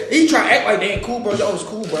 that? Yeah, he try to act like they ain't cool, bro. Y'all was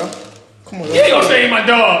cool, bro. Come on. Yeah, you gonna say he my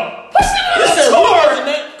dog? What's He the said, tour? "We wasn't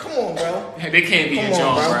that." Come on, bro. They can't be Come in on,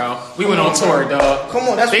 John, bro. bro. We Come went on on, tour, bro. dog. Come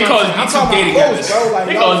on, that's They what call I'm us saying. I'm B2 gay talking about together. close, bro. Like,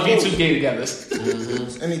 They y'all call us close. B2 gay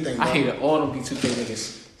together. Anything, bro. I hate it. All them B2 gay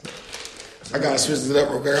niggas. I gotta switch it up,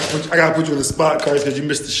 okay? I gotta put you in the spot, Curtis, because you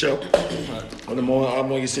missed the show. I'm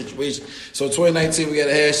on your situation. So 2019, we got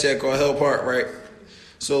a hashtag called Hell Park, right?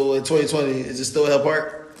 So in 2020, is it still Hell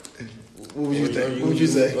Park? What would you think? What would you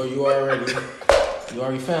say? Oh, you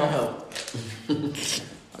already found help.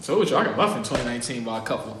 I told you I got buff in 2019 by a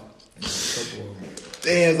couple.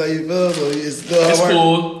 Damn, how you feel? So it's still Hell It's Park?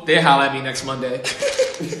 cool. They'll holler at me next Monday.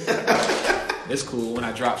 It's cool. When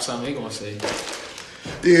I drop something, they gonna say.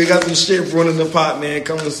 Yeah, we got some shit brewing in the pot, man.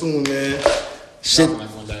 Coming soon, man. Shit. Drop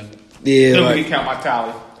next Monday. Yeah, Then we like, can count my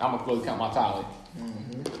tally. I'm gonna really count my tally.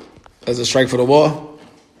 as a strike for the wall.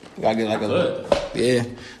 Gotta get like a Good. yeah.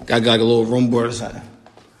 Gotta get like a little room board or something.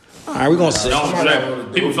 All right, we gonna sit. Don't do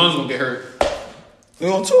that. People feelings gonna get hurt. We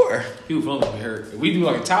on tour. People feelings gonna get hurt. If we do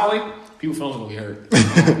like a tally, people feelings gonna get hurt.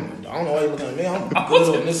 I don't know why you looking at me. I'm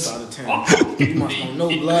good on this side of town. You must know no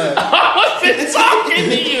blood. I wasn't talking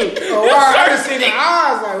to you. Oh, wow, I just seen the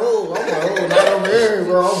eyes like, oh, I'm like, oh, not over here,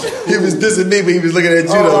 bro. He was dissing me, but he was looking at you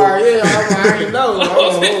Oh, though. all right, yeah, I didn't know. Like,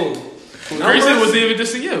 oh. Grayson wasn't even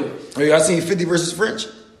just to you. Oh, y'all seen 50 versus French?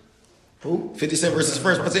 Who? 50 Cent versus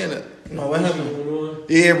French. I'm saying that. No, what happened?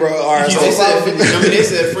 Yeah, bro. All right. So They said 50, I mean, they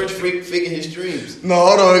said French faking his dreams. no,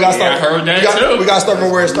 hold on. We gotta Yeah, start. I heard that we got, too. We gotta start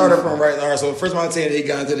from where it started from, right? All right. So first Montana, he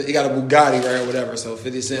got a Bugatti, right, or whatever. So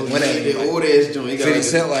 50 Cent went at The him. old ass joint. He got 50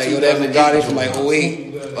 Cent like, yo, that Bugatti from like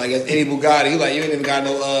 08. Like any Bugatti, he like, you ain't even got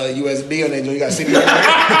no USB on that joint. You got CD.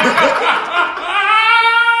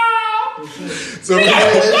 So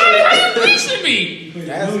Listen to me.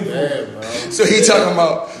 That's bad, bro. so he talking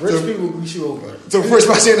about. Rich people beat you over. So first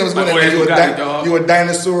Montana was going My boy at you Bugatti, dog. you a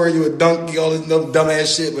dinosaur, you a donkey, all this dumb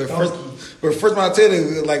ass shit. But first Montana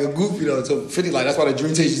was like a goofy though. So 50 like that's why the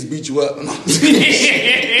Dream Chasers beat you up.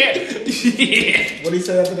 Yeah. What did he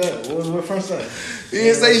say after that? What was what first say? He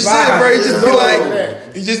didn't say shit, Bye. bro. He just be Yeah.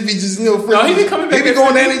 like, he just be No, he be coming back He be and going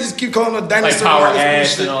forth. there and he just keep calling him a dinosaur. Power all this ass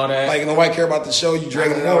shit. and all that. Like nobody care about the show. You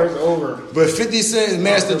dragging it War is out. over. But 50 Cent,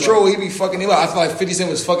 Master Troll, he be fucking him up. I feel like 50 Cent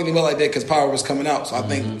was fucking him up like that because Power was coming out. So I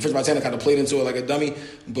think First Montana kind of played into it like a dummy,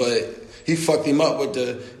 but. He fucked him up with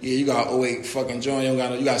the you got 08 fucking joint, you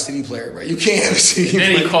got a CD player, bro. You can't have a CD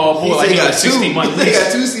Then player. he called Bull like he got 60 month He lease.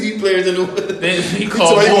 got 2 CD players in the Then he So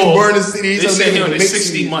called he gonna Bull. burn the CD. They said he on a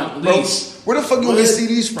 60 month Bro, lease. where the fuck you gonna get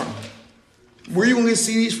CDs from? Where you gonna get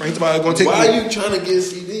CDs from? He talking about gonna take. Why are you trying to get a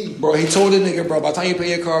CD? Bro, he told the nigga, bro, by the time you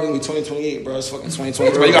pay your car, it's gonna be 2028, bro. It's fucking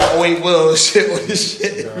 2020. Bro, you got 08 wheels, shit with this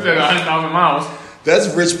shit. He said 100,000 miles.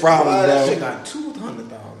 That's rich problems, Why that shit bro. got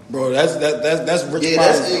 200,000? Bro, that's rich Yeah, problems.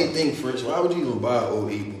 that's bro. anything, French. Why would you even buy an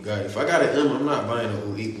 08 Bugatti? If I got an M, I'm not buying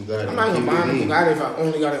an 08 Bugatti. I'm not even buying a Bugatti if I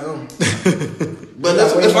only got an But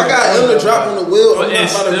if I got an M to drop on the wheel, But I'm not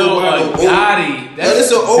it's about to still go buy a an 08. Gotti. But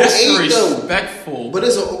it's an 08 though. disrespectful. But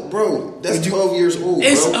it's a bro. That's 12 years old.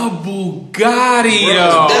 It's bro. a Bugatti, Bro,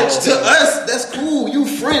 yo. that's to us. That's cool. You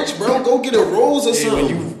French, bro. Go get a Rolls or something.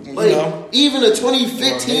 you like know. even a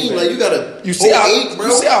 2015. Like you got a You see 08, bro.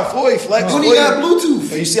 you see how Floyd flex? You only got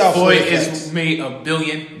Bluetooth. You see how Boy Floyd flex? has made $1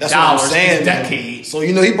 billion That's what I'm saying. this decade. So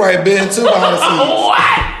you know he probably been too behind the scenes.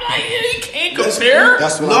 What? Like, you can't compare.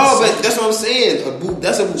 That's what No, I'm saying. but that's what I'm saying.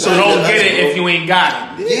 That's a Bugatti. So don't That's get it bro. if you ain't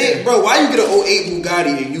got it. Yeah, bro. Why you get an 08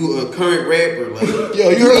 Bugatti and you a current rapper? Like, Yo,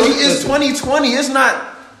 you heard it's 2020. It's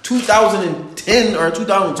not 2010 or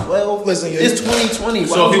 2012. Listen, It's 2020.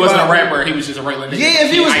 So if he wasn't a rapper, he was just a regular nigga. Yeah,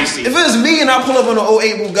 if it was me and I pull up on an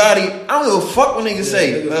 08 Bugatti, I don't give a fuck what niggas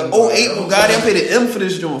say. 08 Bugatti, I paid an M for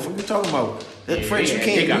this joint. What you talking about? French, you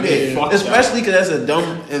can't do that. Especially because that's a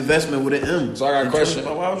dumb investment with an M. So I got a question.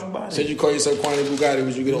 Why would you buy that? Said you call yourself Kwani Bugatti,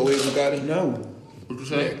 would you get an 08 Bugatti? No. What'd you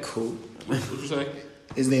say? Yeah, cool. What'd you say?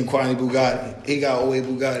 His name Kwani Bugatti. He got 08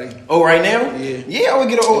 Bugatti. Oh, right now? Yeah. Yeah, I would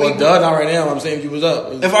get an 08 Well, duh, not right now. I'm saying if you was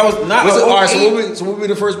up. If I was not What's it, all right, so 08, what would be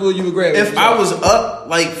the first wheel you would grab? if I was up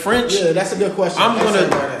like French, Yeah, that's a good question. I'm Answer gonna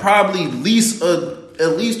that. probably lease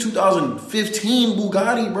at least 2015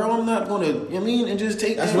 Bugatti, bro. I'm not gonna, you know what I mean, and just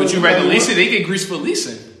take that. Would you rather lease it? They get grease for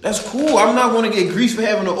leasing. That's cool. I'm not gonna get grease for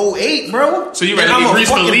having an 08, bro. So you And rather I'm get a grease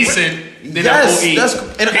for fucking- leasing than Yes, an 08 that's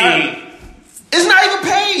and paid? it's not even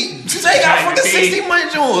paid. Say got Not fucking even paid. 60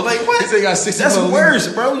 months on. Like what? He said he got 60 That's months. worse,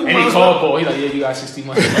 bro. You And might he as well- called Bo. He like, yeah, you got 60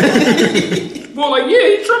 months. Boy, like, yeah,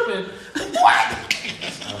 he tripping. What?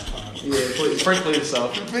 Yeah, Frank played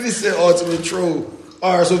himself. Really said ultimate troll.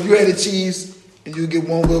 All right, so if you had a cheese and you get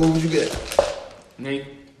one wheel, what would you get? Nate,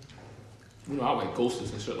 you know I like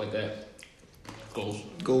ghosts and shit like that. Ghost.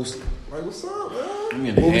 Ghost. Like, what's up,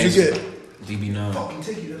 man? I'm What would you get? DB9. Fucking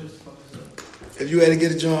take you. That's what the fuck. If you had to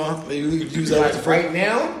get a John, maybe we could use that with the Like, first. right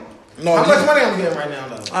now? No, How you- much money I'm getting right now,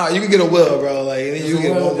 though? Ah, you can get a wheel, bro. Like, and then you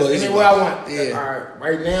get one wheel. Anywhere I want. Yeah. All right,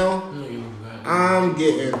 right now, I'm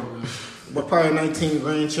getting, but probably 19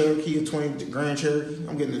 Grand Cherokee or 20 Grand Cherokee.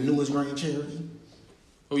 I'm getting the newest Grand Cherokee.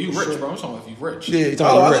 Oh, you rich, bro. I'm talking about if you rich. Yeah, you Oh, talking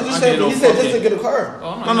I about thought you rich. said, I you did said no just to fucking- get a car. Oh,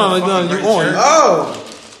 I'm No, not no, even no, fucking you rich, on. sir. Oh.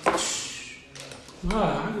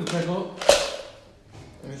 Nah, I can crack up.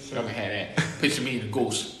 Y'all can have that. Picture me in a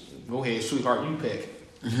ghost. Go ahead, sweetheart, you pick.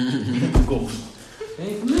 Ghost.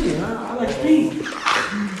 Ain't for me. I like speed.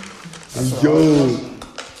 Yo.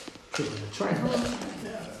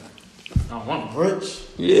 I don't want them. Rich.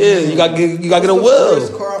 Yeah, you gotta get a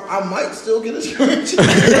First wheel. car, I might still get a Grand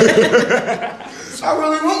Cherokee. I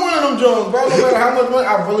really want one of them Jones, bro. No matter how much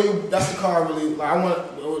money, that's the car I really, like, I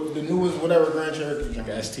want the newest, whatever Grand Cherokee. Like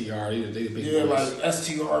a STR, they the big Yeah, boys. like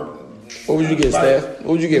STR. What would you get, Staff? What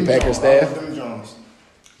would you get, Packer Staff? Them Jones.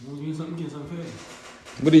 Get something fast.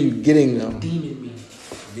 What are you getting though? Demon me.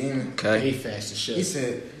 Demon. Okay. They fast as shit.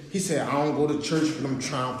 He said, I don't go to church, but I'm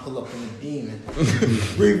trying to pull up in the Demon.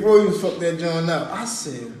 Rick Williams fucked that John up. I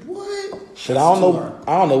said, what? Shit, I don't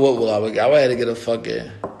know what will I would get. I would have to get a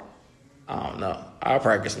fucking, I don't know. I'll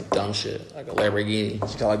probably get some dumb shit, like a Lamborghini.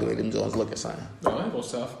 Just like the way them Jones look at something. No, I ain't go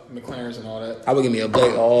stuff. McLaren's and all that. I would give me a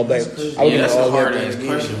black, all black. I would Yeah, give me that's all a hard black. ass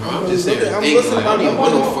question, bro. I'm I'm just saying. listening, Like, I don't even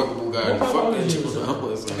want no I'm fucking Bugatti. Fuck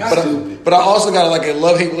that shit. But I also got like a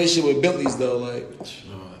love-hate relationship with Bentleys though. Like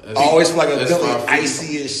I always feel like a Bentley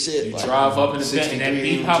icy as shit. You Like, drive up in the Bentley and that 63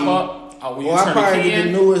 beat pop AMG. up. Oh, when you Well, I turn probably the key get the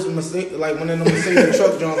in, newest mistake, like one of them Mercedes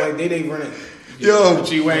truck Johns, like they run it. yo,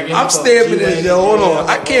 G-Wagon. I'm stamping this, yo. Hold on,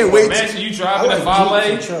 I can't wait. Imagine you driving I a like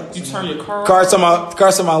Jeeps and valet, trucks, you turn your car. Cars on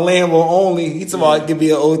my Lambo only. He talking about give me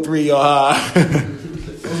a 03 or high.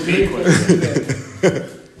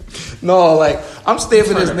 No, like I'm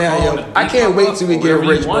stamping this Turn now, the car yo. on, I can't wait till we get wherever you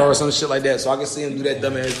rich, bro, want. or some shit like that, so I can see him do that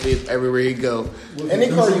dumbass face everywhere he go. Any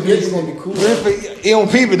car you get, you're gonna be cool. He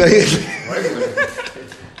don't peep it though.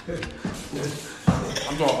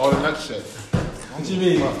 I'm doing all the nut shit. What you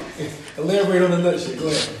mean? Elaborate on the nut shit. Go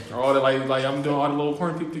ahead. All the like I'm doing all the little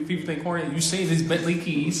corny people think corny. You seen these Bentley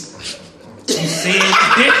keys? You seen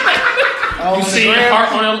you seen your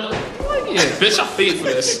heart on them? Yeah, bitch, I paid for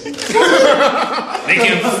this. They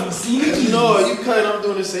can, No, you kind of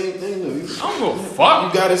doing the same thing though. I don't give a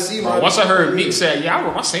fuck. You gotta see my. Once I heard Meek say, "Yeah, I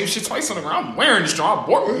wear my same shit twice on the ground. I'm wearing this joint. I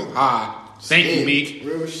bought it." Thank you, Meek.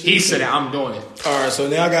 Real shit. He said, "I'm doing it." All right, so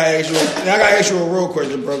now I gotta ask you a real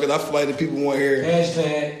question, bro, because I feel like the people want to hear.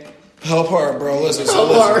 Hashtag. Help hard, bro. Listen. So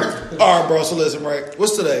listen. All right, bro. So listen, right?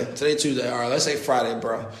 What's today? Today Tuesday. All right, let's say Friday,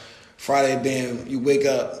 bro. Friday, bam. You wake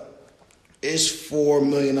up. It's $4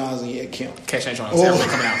 million in your account. Cash ain't trying to everything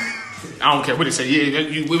coming out. I don't care what they say. Yeah,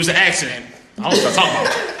 it was an accident. I don't know what I'm talking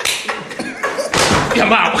about. Yeah,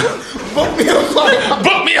 I'm out. Book me a flight.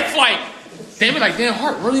 Book me a flight. Damn it, like damn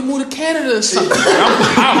Hart really moved to Canada or something.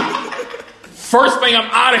 I'm out. First thing, I'm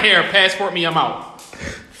out of here. Passport me, I'm out.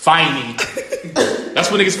 Find me. That's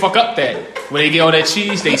when niggas fuck up that. When they get all that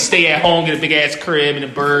cheese, they stay at home, get a big ass crib in the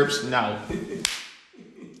burbs. No.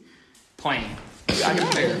 Plain. I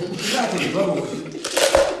got there.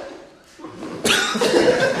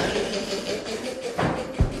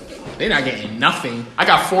 They not getting nothing. I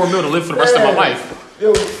got $4 million to live for the rest of my life.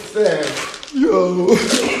 Yo, Sam. Yo.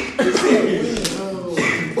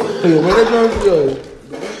 Yo, where that drunk go?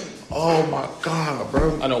 Oh my god,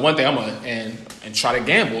 bro. I know one thing I'm gonna, and and try to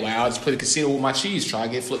gamble. Like I'll just play the casino with my cheese, try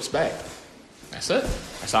to get flips back. That's it.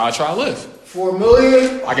 That's how I try to live. $4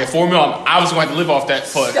 million. I get $4 million. I was going to have to live off that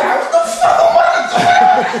for. What the fuck am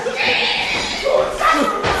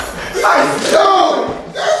I like, yo,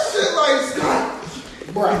 that shit like Scott.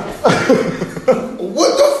 Bro.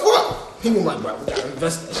 What the fuck? He was like, bro, we gotta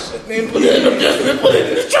invest that shit, man. Put it in the business, put it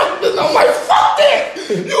in the truck. I'm like, fuck that.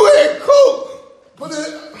 You ain't cool. Put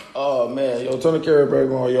it. Oh man, yo, turn the camera back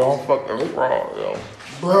on, yo. I'm fucking raw, yo.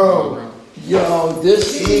 Bro. Yo,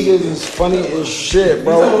 this nigga is funny as shit,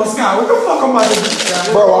 bro. Oh, Scott, what the fuck am I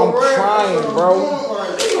doing? Bro, I'm crying, bro.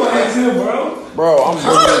 You gonna ask him, bro? Bro, I'm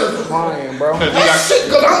really crying, bro. That shit,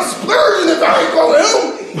 cause I'm splurging if I ain't calling him.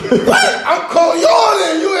 What? I'm calling y'all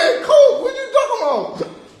then. You ain't cool. What you talking about?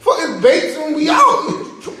 Fucking Bates when we out.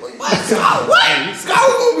 What? Scott, what? Scott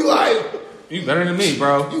was gonna be like, You better than me,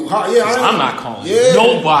 bro. you hot, yeah. I'm not calling Yeah.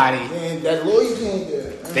 nobody. Man, that loyalty ain't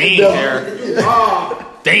there. They ain't there. You hot.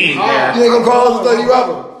 They ain't You there. ain't gonna call us until you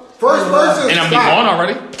out. First person. And I'm be Scott. gone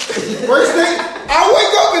already. First thing, I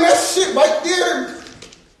wake up and that shit right there.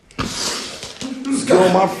 Yo,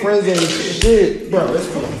 my friends ain't shit. Bro, it's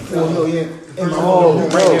 $4 million in my Oh, home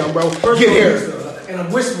right now, bro. Get here. And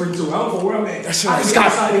I'm whispering to him. I don't know where I'm at. Scott,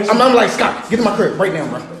 I'm like, Scott, get in my crib right now,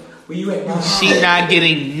 bro. Where you at? She not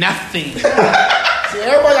getting nothing. See,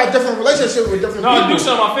 everybody got different relationships with different No, people. do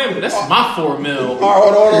something with my family. That's my $4 million.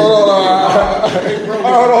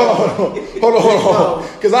 Hold on.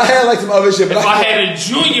 Cause I had like some other shit, but If I had a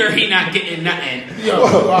junior, he not getting nothing. Yo,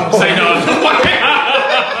 Say no.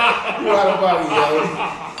 you out of body,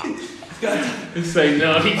 Say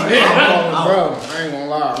no. He yo. did. Bro, I ain't gonna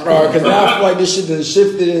lie, bro, cause now I feel like this shit done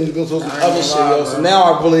shifted and goes to some other shit, yo. So now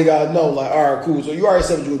I really gotta know, like, all right, cool. So you already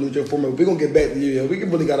said what you gonna do with your formula. We gonna get back to you, yo. We can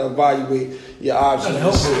really gotta evaluate your options.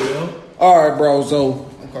 All right, bro. So,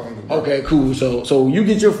 okay, cool. So you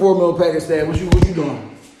get your $4 million package stab. What you doing?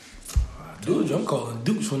 Dude, I'm calling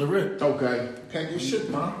Dukes from the rip. Okay. Pack your shit,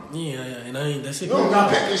 man. Yeah, and I ain't. That's it. You don't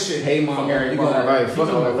gotta pack your shit. Hey, mom, you Right, fuck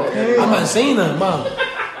all that. I'm not saying nothing, mom.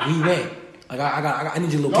 Where you at? Like I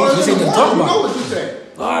need your No, location. This ain't nothing to talk you know about. what you said.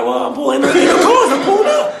 All right, well, I'm pulling up in the cars. I'm pulling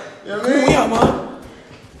up. You know what I Pull mean? me out, mom.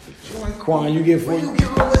 Quan, you get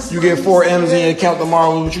four M's in your account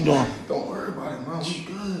tomorrow. What you doing? Don't worry about it, man. We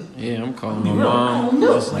good. Yeah, I'm calling my mom.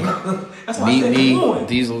 Listen, That's why I meet said me I'm at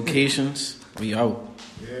these locations. We out.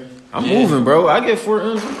 Yeah. I'm moving, bro. I get 4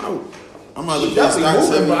 M's. I'm out. I'm about to Definitely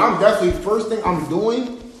moving, but I'm definitely, first thing I'm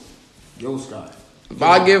doing, yo, Scott. If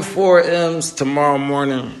I get 4 M's tomorrow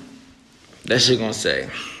morning, that shit gonna say,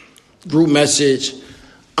 group message,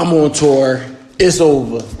 I'm on tour, it's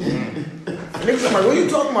over. Niggas like, what you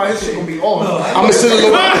talking about? His shit gonna be off. I'm gonna send a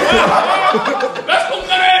little. Let's go do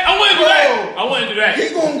that. I wouldn't do that. I wouldn't do that. He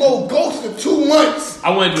gonna go ghost for 2 months. I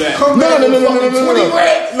wouldn't do that. Come No. back with fucking 20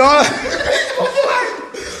 racks. No.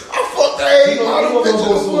 I fucked every model bitch in the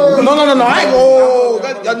world. No. I ain't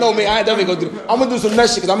gonna. Y'all know me. I ain't definitely gonna do. I'm gonna do some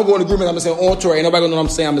next shit because I'm gonna go in the group and I'm gonna say on tour. Ain't nobody gonna know what I'm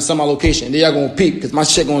saying. I'm gonna send my location. Then y'all gonna peep because my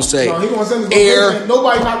shit gonna say No, he gonna send his air. location.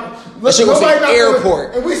 Nobody not. That shit gonna say nobody not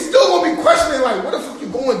airport. And we still gonna be questioning like, where the fuck you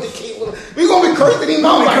going, dickhead? We gonna be cursing him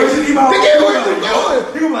out like, cursing him out. dickhead, what you doing? You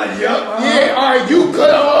gonna be like, yup. Yeah, all right, you cut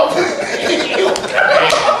off. I'm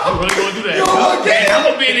really gonna do that. Yo, again. I'm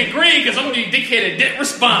gonna be in the green because I'm gonna be dickhead that didn't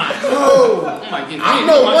respond. Oh. I'm like, I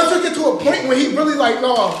know. Once you get to a point where he really like,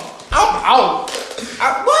 no, I'm out.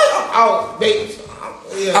 I'm out, babe.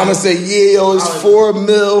 Yeah. I'm gonna say, yeah, yo, it's 4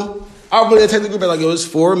 mil. I'll really take the group and like, yo, it's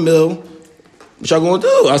 4 mil. What y'all gonna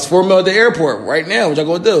do? That's 4 mil at the airport right now. What y'all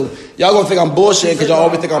gonna do? Y'all gonna think I'm bullshit because y'all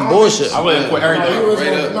always think I'm bullshit. I wouldn't quit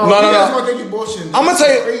everything. No. No. gonna think you bullshit. I'm gonna tell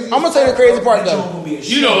you the crazy part though.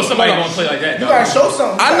 You know somebody gonna play like that. You gotta show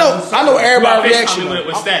something. I know everybody's reaction. With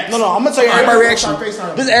stats. No, I'm gonna tell you everybody's reaction.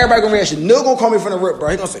 FaceTime. This is everybody's gonna reaction. Neil gonna call me from the rip, bro.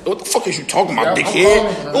 He gonna say, "What the fuck is you talking about, Yeah, I'm dickhead?"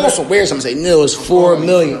 calling I'm gonna some weird. I'm gonna say, "Neil, it's 4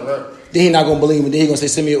 million." Then he not gonna believe me. Then he gonna say,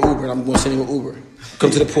 "Send me an Uber," and I'm gonna send him an Uber. Come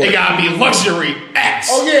to the port. It gotta be luxury acts.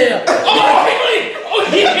 Oh yeah. Oh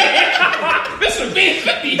yeah. This is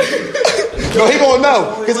B50. No, he gonna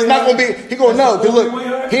know because it's not gonna be. He gonna know because look,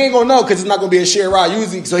 he ain't gonna know because it's not gonna be a share ride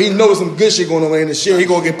usually. So he knows some good shit going on in the share. He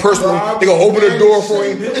gonna get personal. They gonna open the door for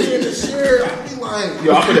him.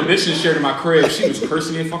 Yo, I put a bitch in the shirt in my crib. She was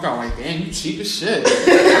cursing me the fuck out. Like, damn, you cheap as shit. I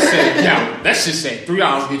said, no, that shit said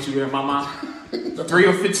 $3 get you there, mama. 3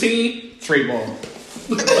 or 15, trade ball.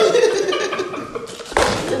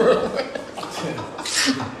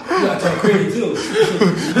 You gotta turn crazy too.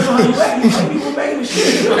 That's why you back. You go back in the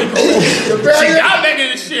shit. She got back in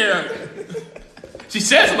the share. She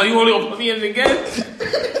said something, you only gonna put me in it again?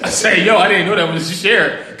 I said, yo, I didn't know that was a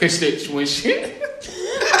share. Cause when shit.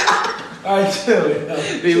 Alright,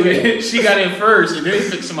 chill. She got in first, and then he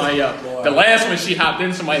picked somebody up. The last one, she hopped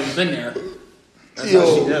in, somebody was in there. That's how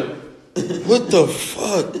she did. What the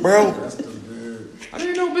fuck, bro? I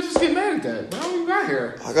didn't know bitches get mad at that. But how you got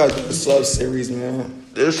here? I gotta do the sub series, man.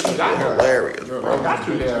 This is hilarious, I bro. got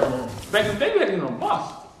you there. Back in the day, we had to get on a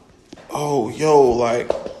bus. Oh, yo,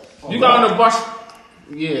 like, You got on a bus,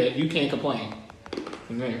 yeah, you can't complain.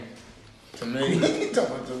 To me. He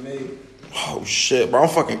talking about to me. oh shit, bro. I'm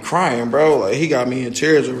fucking crying, bro. Like, he got me in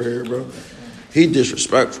tears over here, bro. He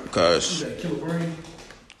disrespectful, cuz.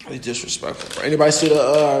 He disrespectful, bro. Anybody see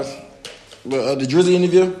the Drizzy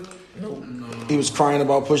interview? Nope. He was crying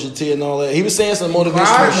about Pusha T and all that. He was saying some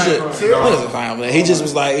motivational shit. He wasn't crying over that. He just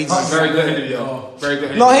was like, Very good interview. Very good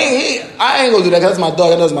interview. no, I ain't gonna do that because that's my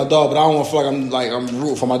dog. I know it's my dog, but I don't want to feel like I'm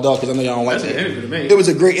rooting for my dog because I know y'all don't like That's an that. interview to me. It was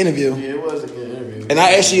a great interview, Yeah, it was a good interview. and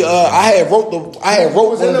I actually I had wrote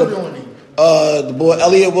one of the boy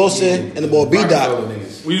Elliot Wilson and the boy B Dot,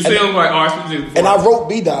 When you say I'm like, oh, and I wrote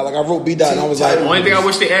B Dot, and I was like, the only thing I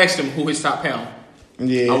wish they asked him who his top pound.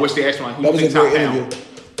 yeah, I wish they asked him like, who that was a his top great pound. interview.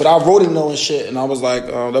 But I wrote him knowing shit, and I was like,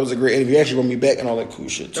 that was a great interview. He actually wrote me back and all that cool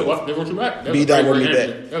shit too. They wrote you back. That was B-Dot a very wrote me good back.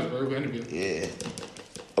 interview. That was a very good interview. Yeah,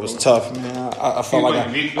 that was tough, man. I felt You like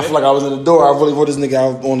wouldn't need I felt like I was in the door. I really wrote this nigga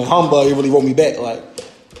out on the humbug. He really wrote me back like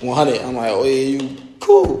 100. I'm like, oh yeah, you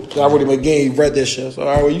cool. Then I wrote him again. He read that shit. So all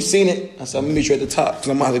right, well you seen it. I said I'm gonna meet you at the top because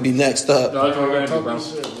I'm about to be next up. No, that's a very good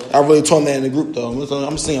interview, bro. I really told him that in the group though.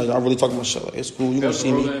 I'm seeing. I really talking about shit like it's cool. You gonna That's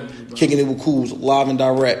see me real interview, kicking it with Cools live and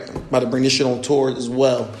direct. About to bring this shit on tour as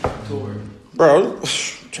well. Bro,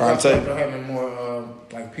 trying to tell you. Having more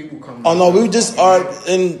like people come. Oh no, we just are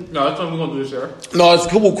in. No, that's what we're gonna do this year. No, it's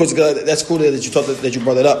cool because that's cool that you felt that you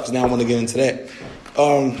brought it up because now I want to get into that.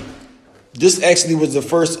 This actually was the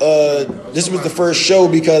first. This was the first show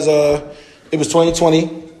because it was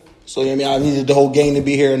 2020, so I mean I needed the whole gang to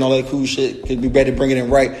be here and all that cool shit. Could be ready to bring it in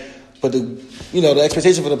right, but the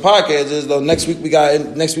expectation for the podcast is though next week we got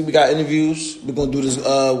interviews. We're gonna do this.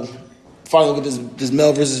 Finally get this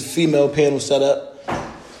male versus female panel set up,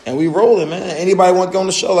 and we rolling, man. Anybody want to go on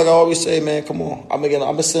the show? Like I always say, man, come on. I'm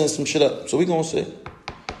been setting some shit up, so we gonna see.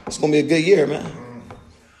 It's gonna be a good year, man.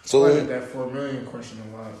 So I like that 4 million question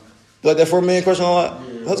a lot. you like that 4 million question a lot?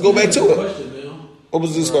 Yeah. Let's go back to it. Question, man. What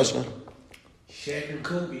was this question? Shaq and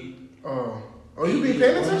Kobe. Oh, you be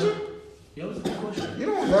paying attention? Yeah, that was a good question. You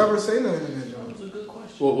don't never say nothing in that job. That was a good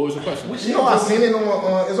question. What was the question? You know, I seen it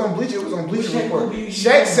on. It's on Bleacher. It was on Bleacher Shaq Report. Kobe,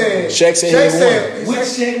 Shaq said he Which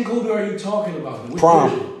Shaq and Kobe are you talking about? Which Prom.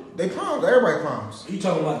 version? they proms. Everybody proms. Are you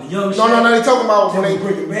talking about the young Shaq? No. They talking about when Tell me, they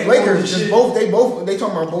bring it back. Lakers. What Just shit? both. They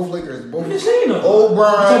talking about both Lakers. Both. I'm just saying though. Old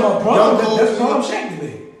Bron, You talking about prom? young That's Kobe. prom Shaq to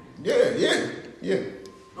me. Yeah.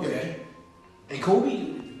 Okay. And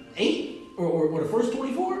Kobe, 8? Or the first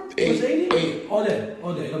 24? Eight. 8. All day.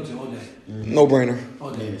 I'm saying all day. No brainer.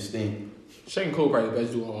 All day. Yeah, stink. Shaq and Cole probably the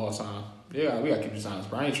best duo of all time. Yeah, we gotta keep the silence,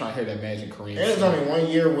 bro. I ain't trying to hear that Magic Kareem And it's shit. only 1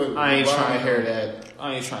 year with. I ain't Bron. trying to hear that.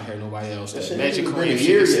 I ain't trying to hear nobody else. That shit Magic ain't been Kareem a shit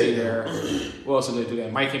year can stay yet. there. What else did they do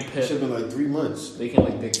that? Mike and It Pip. should have been like 3 months. They can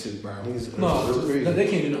like dick too, bro. No, they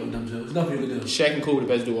can't do nothing with themselves. Nothing with them. Shaq and Cole the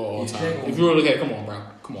best duo of all Yeah, time. Shaq If you really look at it, come on,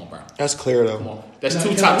 bro. That's clear Come though. on. That's Can I- two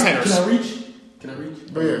can top I reach? tenors. Can I reach?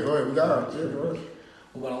 But yeah, go ahead. We got it. Yeah, go ahead.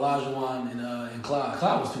 What about Olajuwon and Clyde?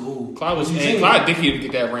 Clyde was too old. Clyde was You and saying Clyde that? Dickey to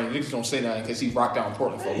get that ring. Niggas don't say nothing because he rocked out in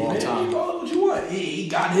Portland for a long Man, time. you call it what you want. He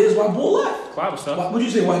got his while Bull left. Clyde was tough. What'd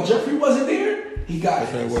you say? While Jeffrey wasn't there, he got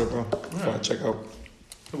Okay, his. what, bro? Before I check out.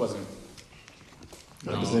 It wasn't.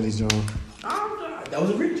 Representatives, John. That was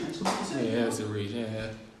a reach. That's what I'm saying. Yeah, that's a reach. Yeah.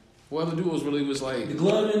 What other duos really was The like?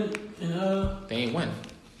 glove and They ain't win.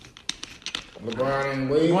 LeBron and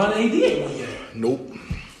Wade. Ron AD ain't won yet. Nope.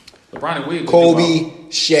 LeBron and Wade. Kobe,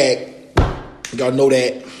 Shaq. Y'all know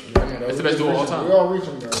that. That's the best duo of all time. We all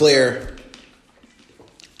reaching, guys. Claire.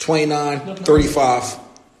 29, 35.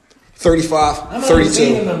 35, I'm not even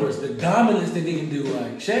saying the 32. numbers. The dominance that they can do.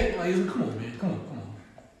 Like Shaq, like, come on, man. Come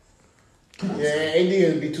on. Yeah,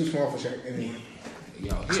 AD would be too small for Shaq anyway.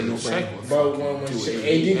 Yo, he had no Shaq. But when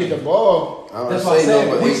AD get the ball, I That's was what I say no, said.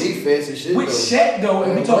 but Which- AD fast as shit With though. Shaq though,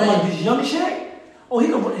 if we talking about this young Shaq,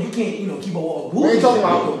 he can't, keep a wall. we ain't talking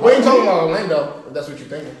about Orlando. If that's what you're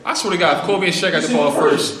thinking. I swear to God, if Kobe and Shaq got the ball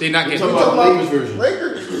first, they not We getting the talking ball. about the Lakers version.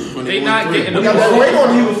 Lakers. When They won not three. getting the We got ball. that weight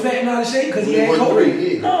on He him. was fat and out of shape because he He had won Kobe.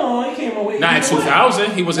 three, yeah. No, he came away. Not in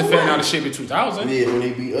 2000. He wasn't fitting out of shape in 2000. Yeah, when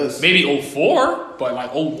they beat us. Maybe 04, but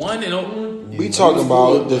like 01 and 0. Yeah, We talking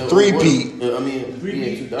about the three-peat. I mean,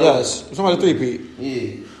 Three-peat. 2000. Yes. We're talking about the three-peat.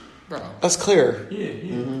 Yeah. Bro, That's clear. Yeah.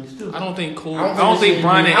 Still. I don't think Kobe. I I don't think it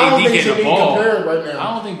Bron and should be- I don't AD think it getting should the be ball. compared right now.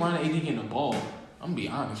 I don't think Bron and AD getting the ball. I'm gonna be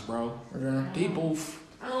honest, bro. Yeah. They both.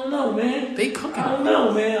 I don't don't know, man. They cooking. I don't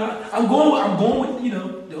know, man. I'm going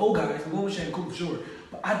with the old guys. I'm going with Shaq and Kobe for sure.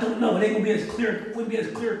 But I don't know. It ain't gonna be as clear. Wouldn't be as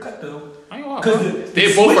clear cut though. I ain't gonna lie, Because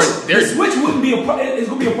they both are. the switch wouldn't be a problem. It's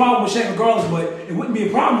gonna be a problem with Shaq regardless, but it wouldn't be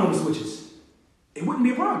a problem on the switches. It wouldn't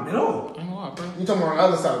be a problem at all. I ain't gonna lie, bro. You talking about on the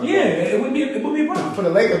other side? Yeah, it wouldn't be a problem For the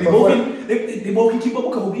Lakers, they both can keep up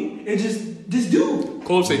with Kobe. It's just this dude.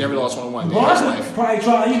 Kobe said he never lost 1-on-1. LeBron could probably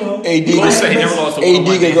try, AD Kobe said he never lost a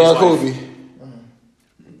 1-on-1. AD can guard Kobe.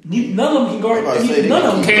 None of them can guard. None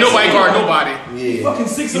of them. Can't nobody guard nobody. Yeah. Fucking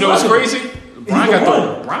 6'11". You know what's crazy? Brian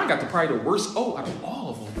gonna got the probably the worst out of all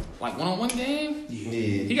of them. Like 1-on-1 game, Yeah.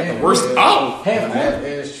 he got the worst out. Half court.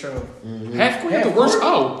 It's true. Half court, he got the worst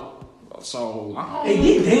out. So AD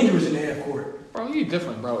dangerous in the half court. bro, he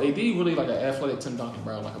different, bro. AD really like an athletic Tim Duncan,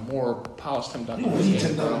 bro. Like a more polished Tim You Duncan. don't leave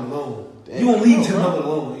Tim Duncan alone. You don't leave Tim Duncan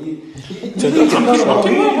alone. You leave Tim Come Duncan on,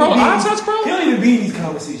 alone. bro. Eye test, bro. He don't even be in these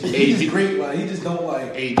conversations. He's AD. just great. Like he just don't like.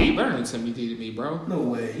 AD better than Timmy D to me, bro. No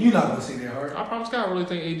way. You're not gonna say that hard. I promise God, I really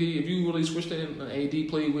think AD. If you really switched it and AD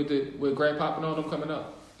played with Greg Pop and all them coming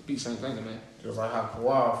up, it'd be the same thing to me. Just like how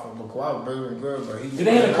Kawhi was bigger and good, but he.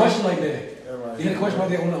 They had a question like that. They had a question like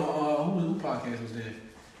that on the who podcast was that?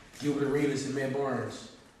 Gilbert Arenas and Matt Barnes.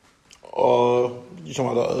 You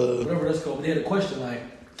talking about Whatever that's called. But they had a question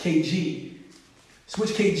like KG.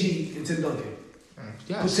 Switch KG and Tim Duncan. Put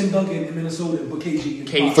Yes. Tim Duncan in Minnesota and put KG in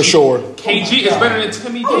KG. for sure. KG is better than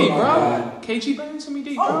Timmy D, Oh my bro. God. KG better than Timmy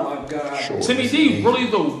D, bro. Oh my god. Timmy D really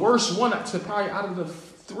the worst one to probably out of the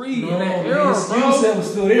three No, in that man, era, his skill bro. set was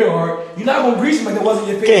still there, Art. You're not gonna grease him like that wasn't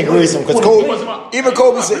your favorite. Can't grease him because player. Kobe. Even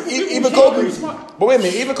Kobe said. Even Kobe. But wait a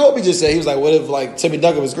minute. Even Kobe just said he was like, "What if like Timmy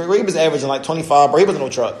Duncan was great? He was averaging like 25, bro. He wasn't no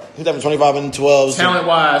truck. He was having 25 and 12. Talent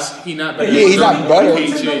wise, he not better. Yeah, he's not better.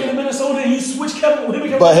 You put Tim Duncan in Minnesota and you switch Kevin with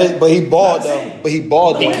him. But he balled though. But he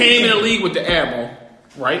balled He though. came in the league with the Admiral,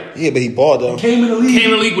 right? Yeah, but he balled though. Came in the league.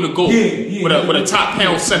 Came in the league with a goal, Yeah, with a top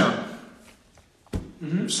pound center,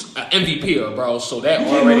 an MVP, bro. So that You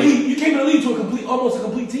already, came in the league to almost a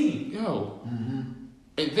complete team. yo.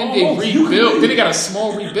 And then Almost. they You rebuild. completed Then they got a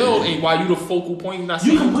small rebuild, and while you the focal point, you not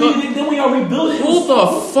You seeing completed it, then we are rebuilding. Who the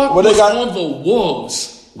fuck What they was got- on the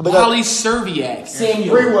Wolves? What they got- Wally Serviak.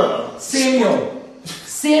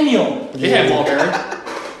 Samuel. They had Marbury,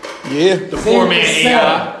 Yeah, the 4-man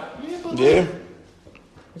AI. yeah.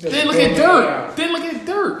 Then look at Dirk. Then look at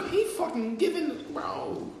Dirk. He fucking giving,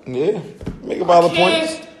 bro. Yeah. Make valid Can't-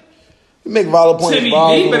 points. Make valid points. Timmy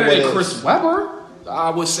Valid D better than whatever. Chris Webber. I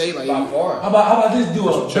would say like. How about this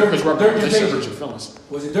duo? Chris Webber. Dirk and That shit hurt Page. your feelings.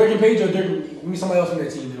 Was it Dirk and Page or Dirk? Give me somebody else from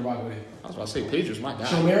that team in the rock with it. I was about to say Page was my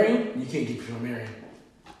Sean guy. Marion? You can't keep Sean Marion.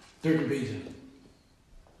 Dirk and Page.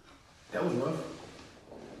 That was rough.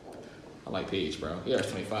 I like Page, bro. He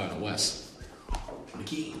averaged 25 in the West.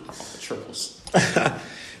 McKee. Off the triples.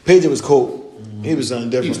 Page was cool. He was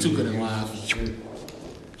something He was different. too good in live.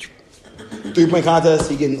 3-point contest,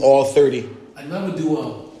 he getting all 30. Another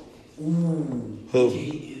duo. Ooh. Who?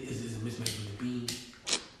 He is a mismatch with the Bean.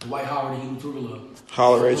 Dwight Howard and Hugh Turula.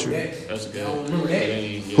 Holler at you. That's a I good. don't remember that.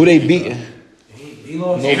 Who they beating? They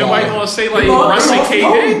lost. Ain't nobody gonna say like They lost Russ and to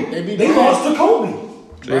Kobe. KD. They lost to Kobe.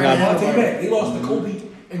 They not- I'll take it back. They lost to Kobe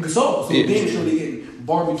and Gasol. So Yeah. damn sure they getting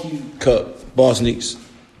barbecue. Cup. Ball sneaks.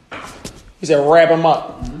 He said, wrap him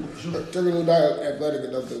up. Typically not athletic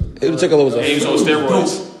enough to. It would take a little And he was on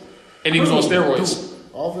steroids. And he was on steroids.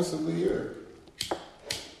 Offensively, yeah.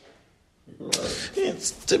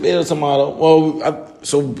 It's tomato, tomato. Well,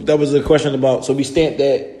 so that was the question about. So we stamped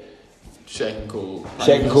that. Shaq and Cool.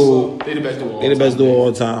 Shaq and Cool. They the best duo. They the best duo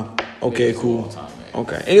all the time. Okay, cool. All time, man.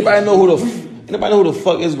 Okay. Anybody know who the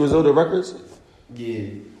fuck is Griselda Records? Yeah.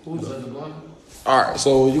 Who's the blonde? All right.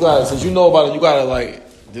 So you gotta, since you know about it, you gotta like.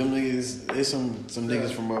 Them niggas, there's some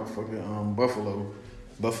niggas from up fucking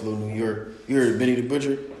Buffalo, New York. You heard of Benny the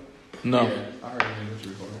Butcher? No. Yeah, I heard what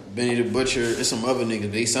you recording. Benny the Butcher, it's some other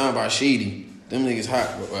niggas. They signed by Shady. Them niggas hot.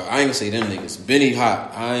 Well, I ain't gonna say them niggas. Benny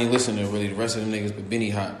hot. I ain't listening to really the rest of them niggas, but Benny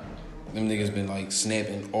hot. Them niggas been like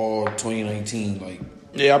snapping all 2019, like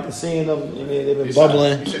Yeah, I've been seeing them. I mean, they've been You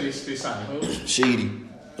bubbling. said they signed who? Shady.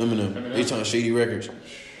 Eminem. They trying Shady Records.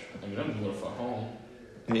 I mean, I'm going for home.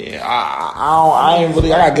 Yeah, I ain't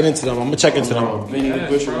really. I gotta get into them. I'm gonna check into them. Benny the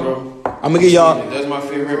Butcher, bro. I'm gonna get y'all. That's my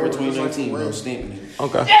favorite rapper 2019, bro. Stamping it.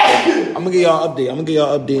 Okay. I'm gonna get y'all an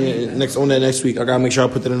update. On that next week. I gotta make sure I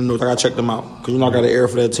put that in the notes. I gotta check them out because you know I gotta air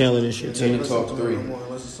for that talent and shit. Team Talk 3.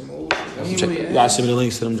 You gotta send me the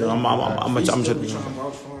links to them, Joe. I'm checking them.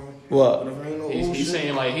 What? He's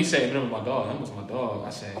saying like he said Eminem was my dog. Eminem was my dog. I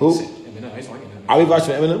said Who? He said, Eminem. He's like Eminem. Are we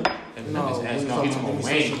watching Eminem? Eminem is ass. No, he's talking about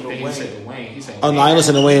Wayne. Then he said Wayne. He said. Oh no, I ain't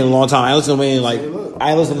listened to Wayne in a long time. I ain't listened to Wayne I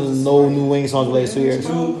ain't listened to no new Wayne songs the last 2 years.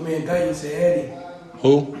 Dude, man, Guyton said Eddie.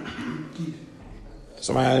 Who?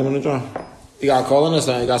 Somebody in the drum. You got a call in or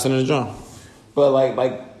something? You got something in the drum. But like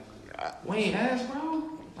Wayne ass, bro.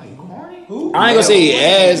 Like corny. Who? I ain't gonna say he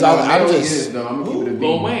ass. I'm He just is, though. I'm gonna keep it a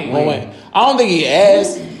Lil beat. Wayne. Lil Wayne. I don't think he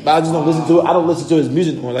ass, but I just don't listen to it. I don't listen to his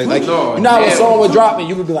music anymore. Like No, you know how a yeah. song would drop and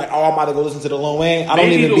you would be like, oh, I'm about to go listen to the Lil Wayne. I don't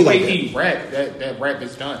Maybe even the be way like that. he rap, that rap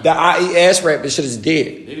is done. That IE rap, this shit is dead.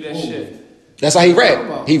 Maybe that shit. That's how he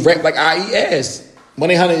rap. He rap like IE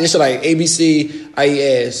 1-800. This shit like ABC IE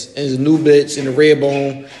and his new bitch and the red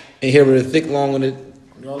bone and here with the thick long on it.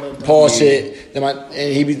 Paul shit. And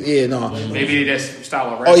he be Maybe that's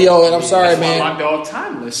style of rap. Oh yo, and I'm sorry, That's why man. my dog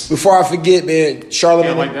timeless. Before I forget, man,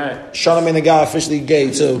 Yeah, like that. Charlamagne the God officially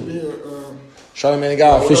gay too. Charlamagne the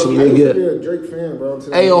God officially gay. You're a Drake fan, bro.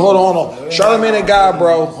 Hey yo, hold on. Charlamagne the God,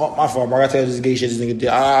 bro. Oh, my fault, bro. I gotta tell you this gay shit this nigga did.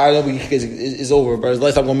 I know it's over, bro. It's the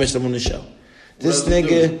last time I'm gonna mention him on the show. This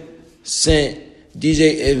nigga sent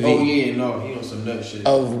DJ Envy Oh yeah, no, he on some nut shit.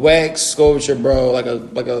 of wax sculpture, bro, like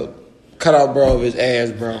a cutout, bro, of his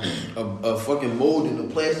ass, bro. A fucking mold in the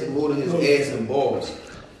plastic mold of his ass and balls.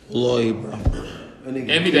 Lloyd, bro. That nigga-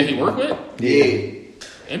 Envy that he work with? Yeah.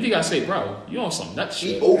 Envy gotta say, bro, you on some nut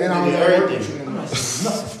He shit. opened And I it don't and know everything. I'm not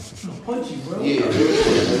saying nothing. I'm gonna punch you, bro. Yeah.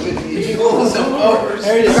 If you go to some others.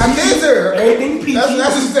 I got kids here. Everything PG.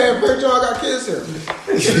 That's the same picture. I got kids here.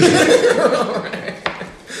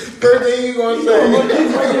 First thing you gonna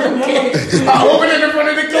say? I open it in front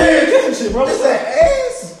of the kids. Shit, bro. It's that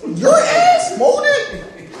ass. Your ass molded.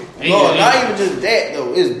 No, not even just that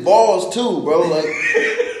though. It's balls too, bro. Like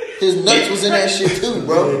his nuts was in that shit too,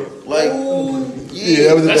 bro. Like Yeah,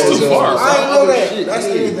 that was the That's best too song. far. I ain't know that. Shit, That's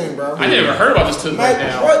yeah. anything, bro. I never heard about this till Like, right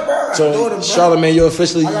now. what, bro? I got So daughter, bro. Charlamagne, you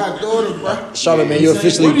officially I got daughter, bro. Charlamagne, you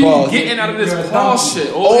officially What are you paused. getting out of this Paul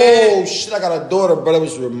shit? Old Oh head? shit, I got a daughter, bro. That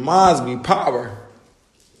which reminds me, Power.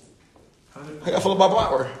 How y'all feel about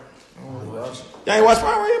Power? Y'all ain't watch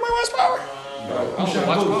Power? You might watch Power? I don't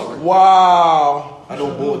watch Power. Wow. I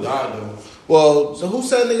know Bull died though. Well, So who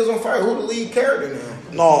set niggas on fire? Who the lead character now?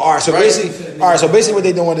 no. All right. So basically, what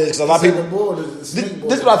they doing is because a lot of people. The board is the This, snake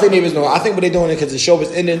board. this is what I think they was doing. I think what they doing is because the show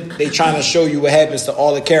was ending, they trying to show you what happens to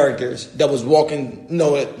all the characters that was walking.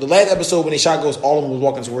 No, the last episode when they shot Ghost, all of them was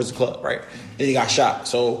walking towards the club, right? Then he got shot.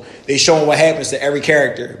 So they showing what happens to every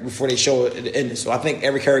character before they show it at the ending. So I think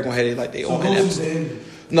every character gonna have like their own episode.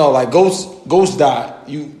 No, like Ghost died.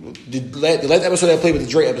 The last episode that played with the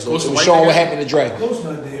Dre episode. Ghost it was White showing what nigga? happened to Dre. Close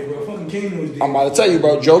not dead, bro. Fucking Kano was dead. I'm about to tell you,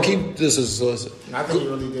 bro. Joe keep this is I think he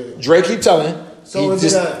really did. Dre keep telling. So He is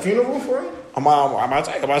just- it a funeral for him? I'm about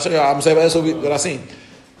to tell you. I'm gonna say that's what I seen.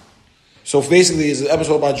 So basically, it's an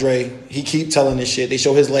episode about Dre. He keep telling this shit. They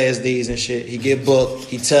show his last days and shit. He get booked.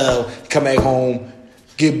 He tell. He come back home.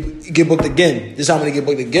 Get booked again. This time when he get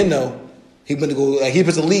booked again though, he went to go. Like he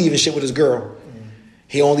puts a leave and shit with his girl.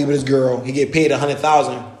 He only with his girl. He get paid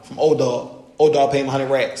 $100,000 from Old Dog. Old Dog pay him 100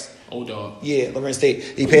 racks. Old dog. Yeah, Lorenz State.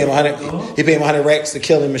 He paid him 100. He paid him 100 racks to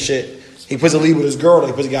kill him and shit. He puts a leave with his girl.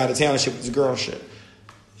 He puts a guy out of town and shit with his girl and shit.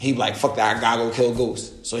 He like, fuck that, I gotta go kill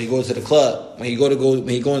Ghost. So he goes to the club. When he go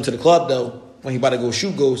into the club though, when he about to go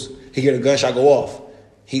shoot Ghost, he hear the gunshot go off.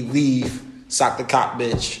 He leave, sock the cop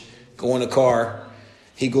bitch, go in the car.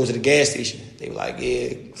 He goes to the gas station. They were like,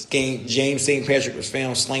 yeah, James St. Patrick was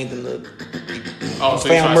found slain in the Oh, so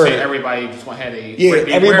you're found trying to say murdered. everybody just want to have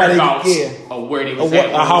Everybody, of where they was Of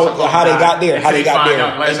at, how they got there, how they got there,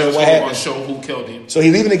 Last and then episode what gonna happened. show who killed him. So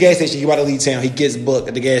he leaving the gas station. He about to leave town. He gets booked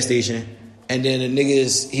at the gas station, and then the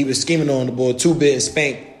niggas he was scheming on the boy 2-Bit and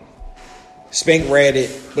Spank. Spank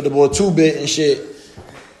ratted, but the boy 2-Bit and shit.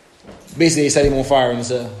 Basically, they set him on fire in the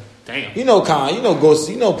cell. Damn. You know, Con. You know, Ghost.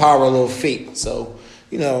 You know, Power a little fake. So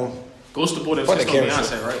you know, Ghost the boy that Fuck was the on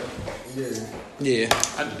character. Beyonce, right? yeah,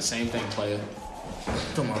 I did the same thing, player.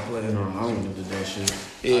 Come on, play. No, I don't do that shit.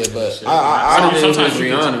 yeah. But Shit. I do sometimes you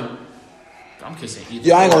Rihanna. I'm kissing either.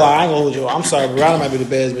 yeah, I ain't gonna lie. I ain't gonna hold you. I'm sorry, but Rihanna might be the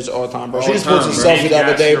best bitch of all time, bro. She just All posted a time, selfie the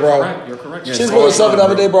other day, You're bro. correct. You're correct. She just posted a selfie the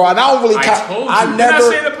other day, bro. And I don't really. I told you. I Did never. I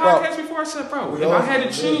say in the bro, podcast before? I said, bro, if I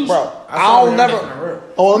had to choose, Bro, I I saw don't her never. making a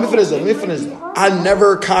rip. Oh, let me finish this. I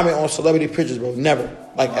never comment on celebrity pictures, bro. Never.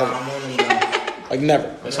 Like ever. Like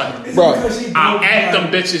never. it's like, Bro. I'll at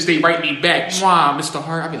them bitches, they write me back. Mwah, Mr.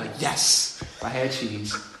 Hart. I'll be like, yes, if I had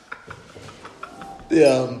cheese.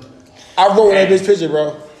 Yeah. I wrote that bitch picture,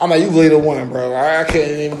 bro. I'm like, you later one, bro. I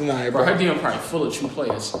can't even deny it, Bro, her bro. DM probably full of true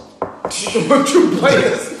players. True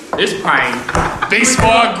players. It's probably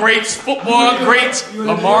baseball greats, football greats,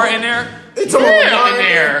 Lamar in there. They talking about Yeah, Lamar in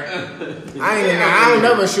there. I don't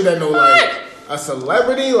never shoot at no light. a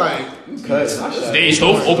celebrity, like They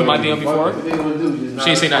both opened my DM before. She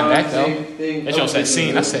ain't say nothing back though. That y'all said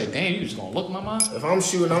scene. I said, damn, you just gonna look, mama. if I'm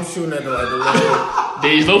shooting at the little.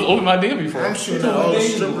 They both opened my DM before. I'm shooting at all the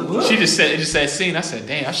strippers. She just said scene. I said,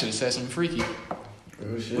 damn, I should have said something freaky.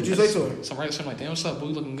 What you say to her? Some right, something like, damn, what's up, boo?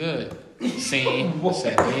 You looking good. Scene. I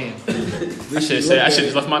said, damn. I should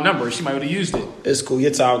have left my number. She might have used it. It's cool. Your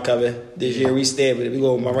time coming. This year we stand with it. We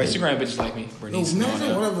go with my right. Instagram bitches like me. Yo, Bernice.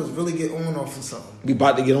 imagine one of us really get on off of something. We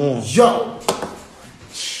about to get on. Yo,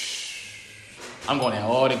 I'm going at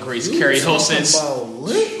all the greats. Carrie Hilson's.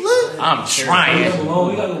 lit. I'm trying. Oh,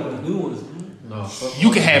 we gotta open new ones.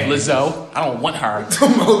 You can have Lizzo. I don't want her.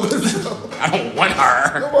 I don't want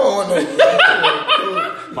her. Come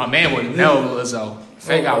on, My man would know Lizzo.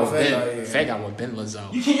 Fake guy would yeah. been. Fake guy would been Lizzo.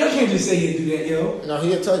 Y'all can't just say he do that, yo. No,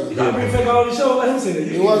 he'll tell you. You gotta bring Fake out on the show. Let him say that.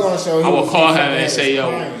 He was on the show. I will call him and say, yo.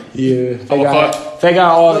 Yeah. I will call. Fake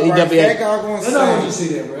out all. He definitely Fake had. guy gonna That's not what you say.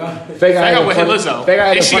 say that, bro. Fake out with Lizzo. Fake out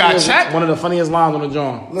had And the she got funniest- checked? one of the funniest lines on the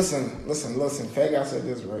joint. Listen. Fake guy said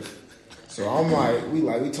this right. So I'm like, we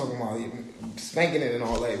talking about spanking it and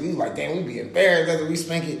all that. We like, damn, we be embarrassed after we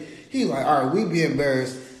spank it. He like, all right, we be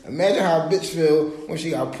embarrassed. Imagine how a bitch feel when she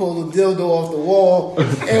got pulled the dildo off the wall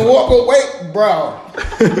and walk away, bro.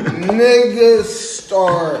 Niggas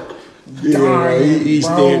start dying, he bro.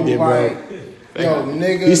 stabbed it, bro. Like, yo,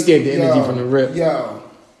 niggas. He stabbed the energy from the rip. Yo.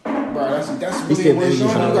 Bro, that's really stabbed what the it's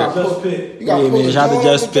energy from on. the You got rip. pull, Just pick. you got Yeah, pull man, the shout out to joint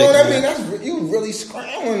Just off the Pick, joint. I man. mean, that's you really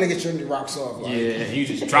scrambling to get your rocks off. Like. Yeah, you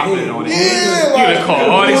just dropping it on it. Yeah, You would call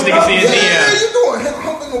all these niggas in Yeah, DM. you doing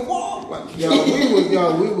humping the wall. Like,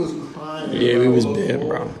 we was crying. Yeah, we was dead,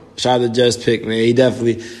 bro. Shout out to Just Pick, man. He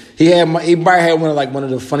definitely he probably had one of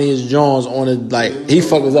the funniest Johns on it. Like he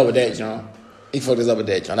fucked us up with that John.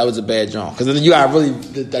 That was a bad John because you got really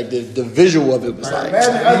the visual of it was like.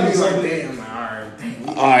 Imagine us be like, damn, alright, damn.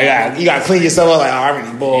 Oh yeah, you gotta clean yourself up. Like, I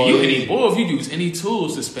really bored. You any boy if you use any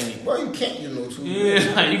tools to spank. Bro, you can't, too.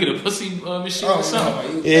 Yeah, like you get a pussy machine or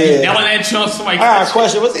something. Yeah. Yelling at John, somebody. I got a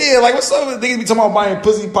question. What's up with niggas be talking about buying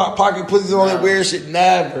pussy pocket pussies and all that weird shit?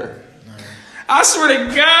 Never. I swear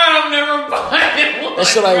to God, I'm never buying one. That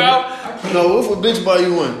shit like- bro. No, if a bitch buy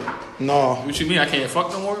you one? No. What you mean? I can't fuck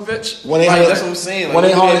no more, bitch? When they Like, had that's what I'm saying. Like, when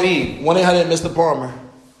they what do had that mean? Mr. Palmer.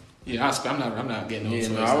 Yeah, I'm not getting no. Yeah, toys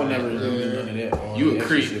no, I would like never that. do none of that. All You a that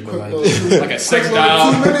creep. shit, but like, Like a sex 2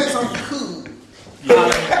 doll. minutes, I'm cool.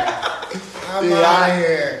 I'm Yeah, out of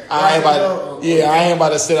here. I ain't about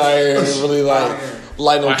to sit out here and really light no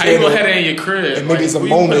Like, how you candle. gonna have that in your crib? And maybe Like, it's a where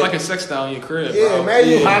you moment. put like a sex doll in your crib, Yeah, bro. man,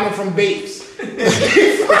 you hiding from babes.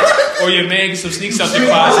 Or your man gets some sneaks out your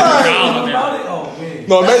closet and down on there. About it? Oh, man.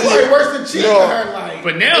 No, That's imagine like worse than cheating Yo. her, like.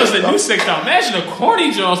 But now it's the new sex doll. Imagine a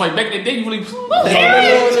corny Jones like back in the day. You really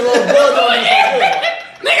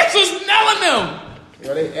niggas was nailing them,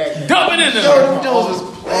 Yo, they act. dumping in them. Yo, Jones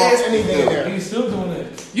was ass anything in there. He's still doing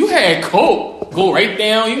that. You had coke. Go right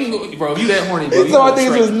down. You can go, bro. You that horny, bro. It's You all go things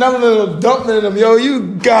straight. was none of them dumping in them. Yo,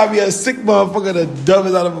 you gotta be a sick motherfucker to dump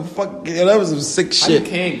it out of a fucking. Yo, that was some sick How you shit.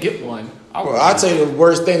 can't get one? Bro, I'll tell you the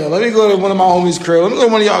worst thing though. Let me go to one of my homies' crib. Let me go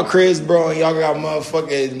to one of y'all cribs, bro, and y'all got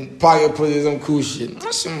motherfucking pocket pussies and cool shit.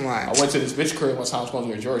 I'm like, I went to this bitch crib one time. I was going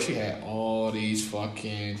to George. She had all these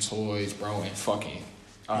fucking toys, bro, and fucking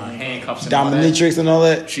handcuffs and all that. Dominatrix and all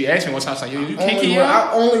that. She asked me one time, I said, yo, you Only kinky, would- yo?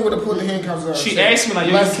 I only would have put the handcuffs on. She asked me, like,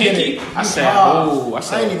 yo, you Let's get kinky? it. I said, Ah. oh. I I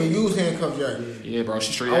said, ain't even use handcuffs yet. yeah, bro.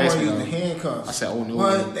 She straight I want asked to me, use the though. handcuffs. I said, oh, no.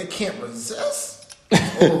 But they can't resist.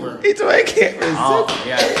 Over He told me I can't resist. Oh,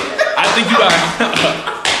 yeah. I think you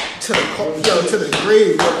got. to the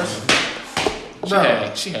grave.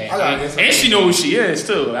 Yo, She had I gotta get some- and she know who she is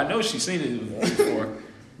too. I know she's seen it before.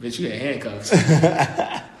 Bitch, you had handcuffs.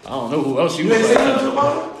 I don't know who else you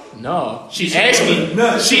was. No, she asked me.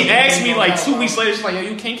 She asked me like 2 weeks later. She's like, "Yo,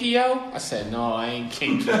 you kinky, yo?" I said, "No, I ain't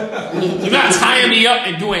kinky. You're not tying me up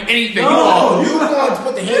and doing anything. No, you going to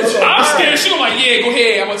put the handcuffs on. I'm scared. She gonna like, yeah, go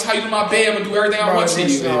ahead. I'm gonna tie you to my bed. I'm gonna do everything I want to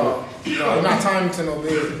you. No, I'm not tying me to no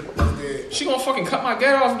bed. She gonna fucking cut my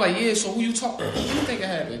get off. I'm like, yeah. So who you talking? What do you think it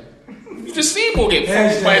happened? You just seen boy get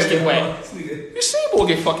fucking plastic wet. You seen boy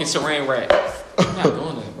get fucking saran wrap. I'm not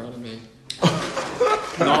doing that, brother, man.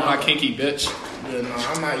 No, I'm not kinky, bitch. Yeah, no,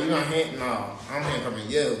 I'm not. You don't hand. No, I'm handcuffing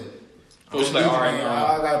you. It was like, all right,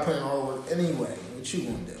 I gotta put in all work anyway. What you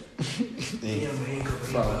gonna do?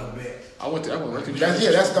 I went right through That's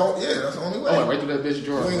that. that's the only way. I went right through that bitch You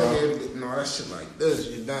drawer, ain't gonna be bro. able to get no that shit like this.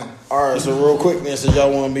 You're done. All right, so real quick, man, since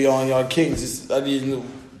y'all want to be on y'all kings, I need to know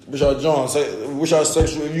what's y'all John. So, what's y'all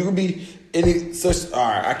sexual? If you could be any such, all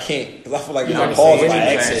right, I can't because I feel like if I pause by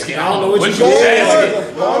accident. I don't know what you I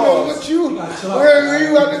asking. don't know what you. Where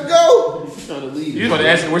you about to go? trying to leave. You about to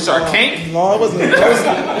ask me where's our kink? No, it wasn't.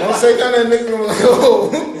 Don't say that nigga was like,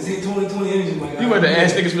 oh. Is it 2020 energy? Like, You about to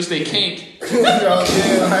ask niggas what's their kink? Yeah,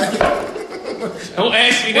 like, Don't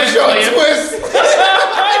ask me what's that. your player. twist?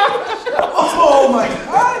 oh my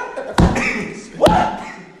god! What?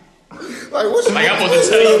 Like, what's your Like I'm supposed to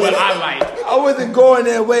tell you what I like. I wasn't going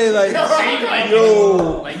that way. Like, See, like,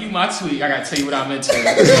 yo. like you my tweet. I gotta tell you what I'm into.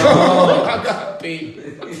 I got beat.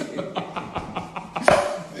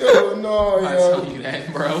 Yo, no, I yo. tell you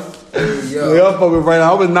that, bro. Y'all fucking right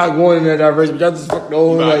now. I was not going in that direction, but y'all just fucked the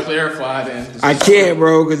whole You gotta like. clarify then. I can't,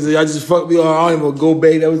 bro, because y'all just fucked me. I don't even go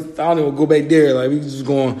back. I don't even go back there. Like we just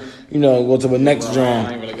going, go to the next I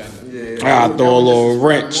drum. ain't really got nothing. I gotta throw a little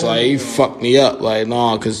wrench. Like he fucked me up. Like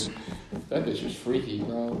nah, cause That bitch was freaky,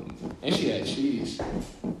 bro. And she had cheese.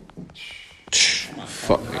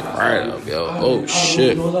 fuck me right up, yo. Oh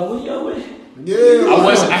shit. Yeah.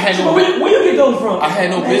 I had no. Where you get those from? I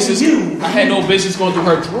had no Man, business. you. I had no business going through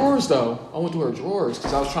her drawers though. I went through her drawers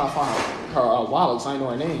because I was trying to find her wallet because I didn't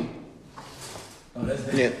know her name. Oh,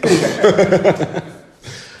 that's Yeah.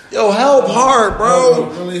 Yo, help hard, bro.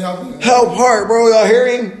 Really helping. Help hard, bro. Y'all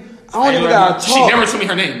hearing? I don't even gotta She talk. never told me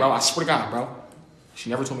her name, bro. I swear to God, bro. She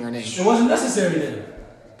never told me her name. It wasn't necessary then.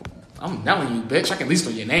 I'm telling you, bitch. I can at least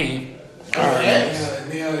know your name.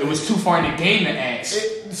 Yeah. It was too far in the game to ask.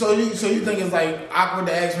 So you think it's like awkward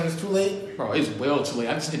to ask when it's too late? Bro, it's well too late.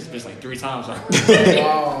 I just hit this bitch like 3 times already.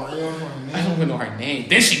 Wow, I don't even know her name.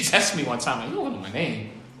 Then she texted me one time, like, you don't know my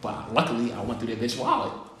name. But luckily, I went through that bitch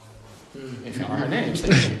wallet and found her name.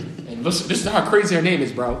 And listen, this is how crazy her name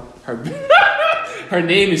is, bro. Her her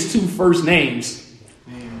name is 2 first names.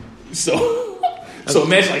 So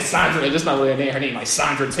imagine like Sandra, that's not really her name. Her name like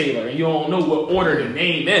Sandra Taylor, and you don't know what order the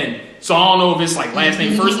name in. So I don't know if it's like last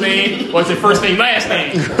name, first name, or is it first name, last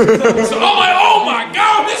name. So I'm like, oh my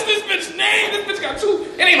god, this bitch name. This bitch got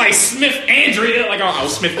 2. It ain't like Smith Andrea, like oh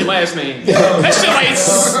Smith your last name. That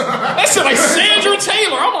shit like Sandra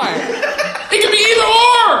Taylor. I'm like, it could be either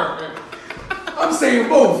or. I'm saying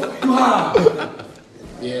both. You high.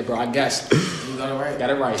 Yeah, bro, I guess. You got it right. Got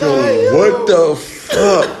it right. What the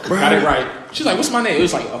fuck, bro? Got it right. She's like, what's my name? It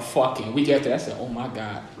was like a fucking week after that. I said, oh my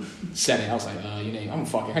God. Said it. I was like, your name. I'm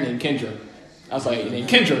fucking. Her name Kendra. I was like, your name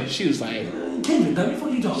Kendra. She was like, Kendrick, tell me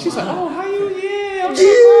what you talking she's like, about. oh, how you? Yeah, I'm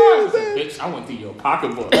so surprised. Bitch, I went through your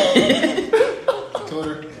pocketbook. Told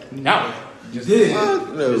her. No. You did.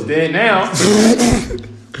 It's dead now.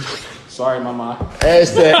 Sorry, mama.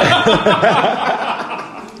 Ask that.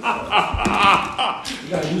 You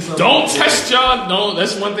gotta do something. Don't test y'all. No,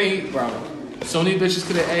 that's one thing, bro. So many bitches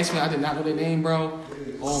could have asked me. I did not know their name, bro.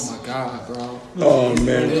 Oh my God, bro. Oh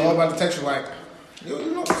man. They all about to text you like, yo,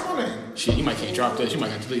 you know what's my name? Shit, you might can't drop this. You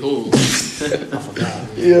might got to delete who. I forgot.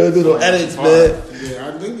 Yeah, do the edits, man. Yeah,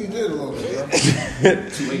 I think you did a little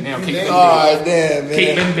bit. Too late now. Caitlin God damn, man.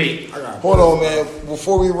 Caitlin Bait. Hold on, man.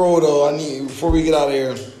 Before we roll though, before we get out of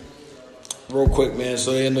here, real quick, man.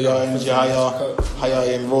 So you know y'all energy, how y'all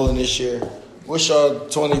enrolling this year. What's your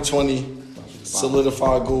 2020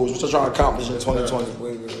 solidified goals? What y'all trying to accomplish in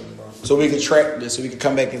 2020? So we can track this, so we can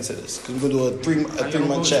come back into this. Cause we're gonna do a 3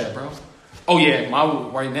 month check, bro. Oh yeah,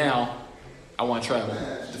 right now, I want to travel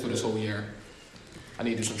for this whole year. I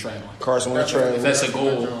need to do some traveling. Carson want to travel. If that's a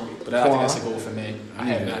goal, but I think that's a goal for me. I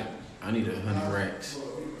have that. I need 100 racks.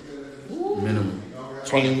 Minimum.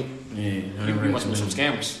 20. Yeah, 100 You racks. must be some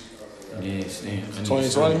minimum. scammers. Yeah, stamp.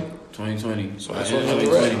 2020? 2020. So I that's did 100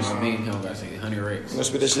 2020. racks. My main account got 100 racks. Let's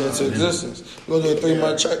put this shit into existence. We're gonna do a 3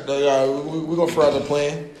 month check though, y'all. We're gonna figure out the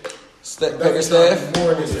plan. Pack your staff.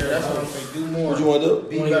 More this year. That's what I'm saying. Do more. What you wanna do? You want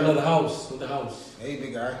to get another house with the house. Hey,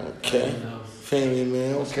 big guy. Okay. Family,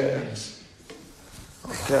 man. Okay.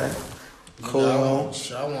 Okay. Cool. I want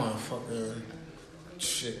fucking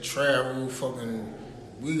shit travel. Fucking,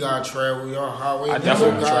 we got travel. Y'all highway. I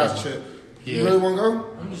definitely guys wanna shit. Yeah. You really want to go?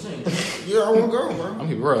 I'm just saying. Yeah, I want to go, bro. I'm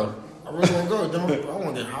here real. I really want to go. I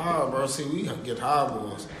want to get high, bro. See, we get high,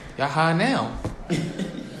 boys. Y'all high now?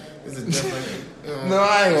 It's a different. No,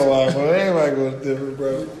 I ain't gonna lie, bro. Everybody going different,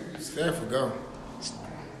 bro. Staff will go.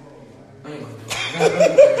 I ain't gonna do it. I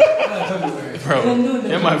gotta tell you where. Bro,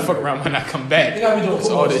 that might fuck around when I come back. They gotta be doing It's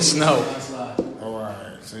all this snow. All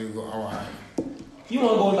right. So you go. All right. You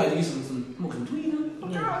wanna go like get some tweet?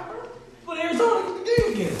 Yeah. Go to Arizona, get the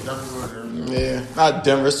game again. Definitely go there. Yeah. Not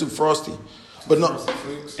Denver. It's too frosty. But no.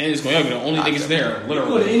 And it's going to be the only niggas there, You go to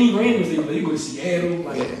literally. any random city, but you go to Seattle,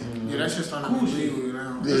 like Yeah, that shit's starting to be legal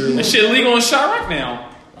now. Yeah. That shit illegal in Chirac now.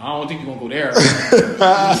 I don't think you're going to go there.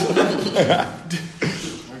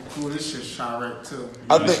 I'm cool. This shit's Chirac too.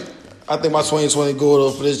 I think my 2020 goal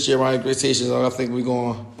though for this year, my expectations, I think we're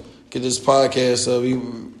gonna get this podcast. We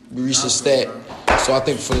reached a stat. So I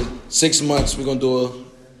think for 6 months we're gonna do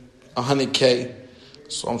a 100K.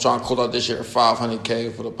 So I'm trying to close out this year at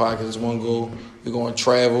 500K for the podcast. It's one goal. We're gonna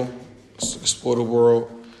travel, explore the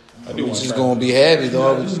world. We're just gonna be happy,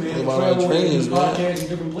 dog. We just live our dreams, man. Podcasts in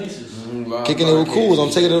different places. Kicking it with Cools.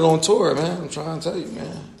 I'm taking it on tour, man. I'm trying to tell you,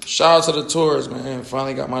 man. Shout out to the tours, man.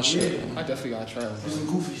 Finally got my shit, man. I definitely gotta travel. Do some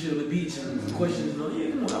goofy shit on the beach and questions.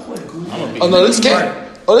 Yeah, come on, I play cool. Oh no,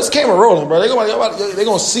 this camera rolling, bro. They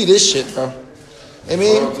gonna see this shit, bro. I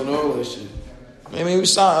mean, we be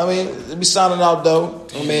signing out though.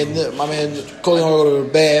 My man, Cody gonna go to the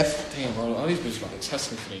bath. Damn, bro, all these bitches about to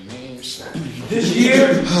test me for their names. This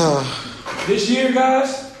year,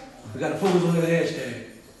 guys, we gotta focus on the hashtag.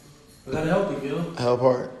 We gotta help him, yo. Help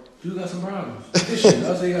hard. You got some problems. Issues.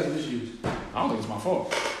 I'll say you got some issues. I don't think it's my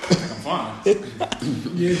fault. I think I'm fine.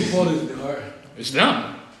 Yeah, who fault is it, alright? It's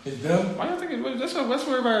them. It's them? Why y'all think that's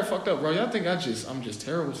where everybody fucked up, bro? Y'all think I'm just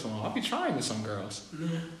terrible with some. I be trying with some girls.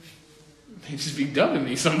 They just be dubbing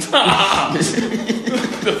me sometimes.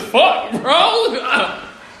 The fuck, bro?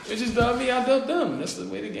 They just dub me, I dub them. That's the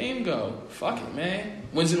way the game go. Fuck it, man.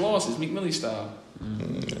 Wins and losses, Meek Millie style.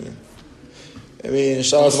 I mean,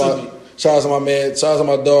 shout out to my man, shout out to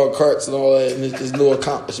my dog Kurtz and all that, and his new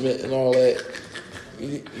accomplishment and all that.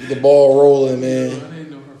 The ball rolling, man.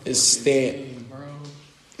 It's stamped.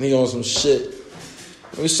 He on some shit.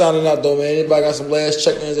 We signing out though, man. Anybody got some last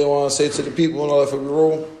check-ins they want to say to the people and all that for we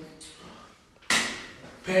roll?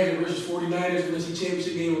 Packers versus 49ers, NFC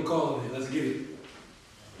Championship game, we're calling it. Let's get it.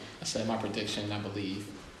 I said my prediction, I believe.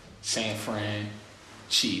 San Fran,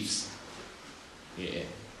 Chiefs. Yeah.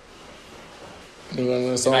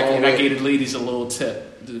 And I gave the ladies a little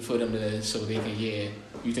tip for them so they can, you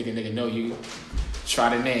think a nigga know you, try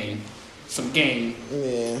to name some game.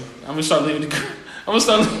 Yeah. I'm gonna start leaving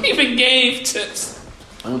game tips.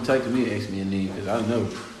 Don't talk to me and ask me a name because I know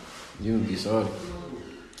you would be sorry.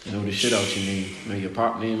 You know the shit out your name, you know your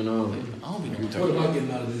pop name and all that. I don't be knowing. What am I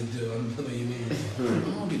getting out of this deal? I'm telling you, man. I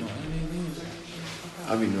don't be knowing any names. I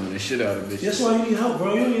be knowing the shit out of bitches. That's why you need help,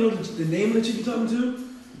 bro. You don't even know the name of the chick you talking to?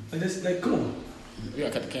 Like, come on. We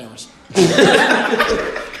gotta cut the cameras.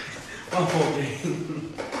 My fault,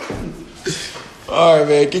 man. All right,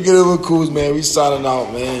 man. Kick it over Cools, man. We signing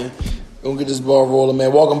out, man. Gonna get this ball rolling,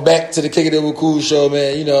 man. Welcome back to the Kick It Over Cool show,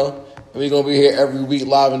 man. You know, we gonna be here every week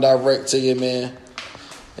live and direct to you, man.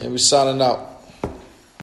 And we signing out.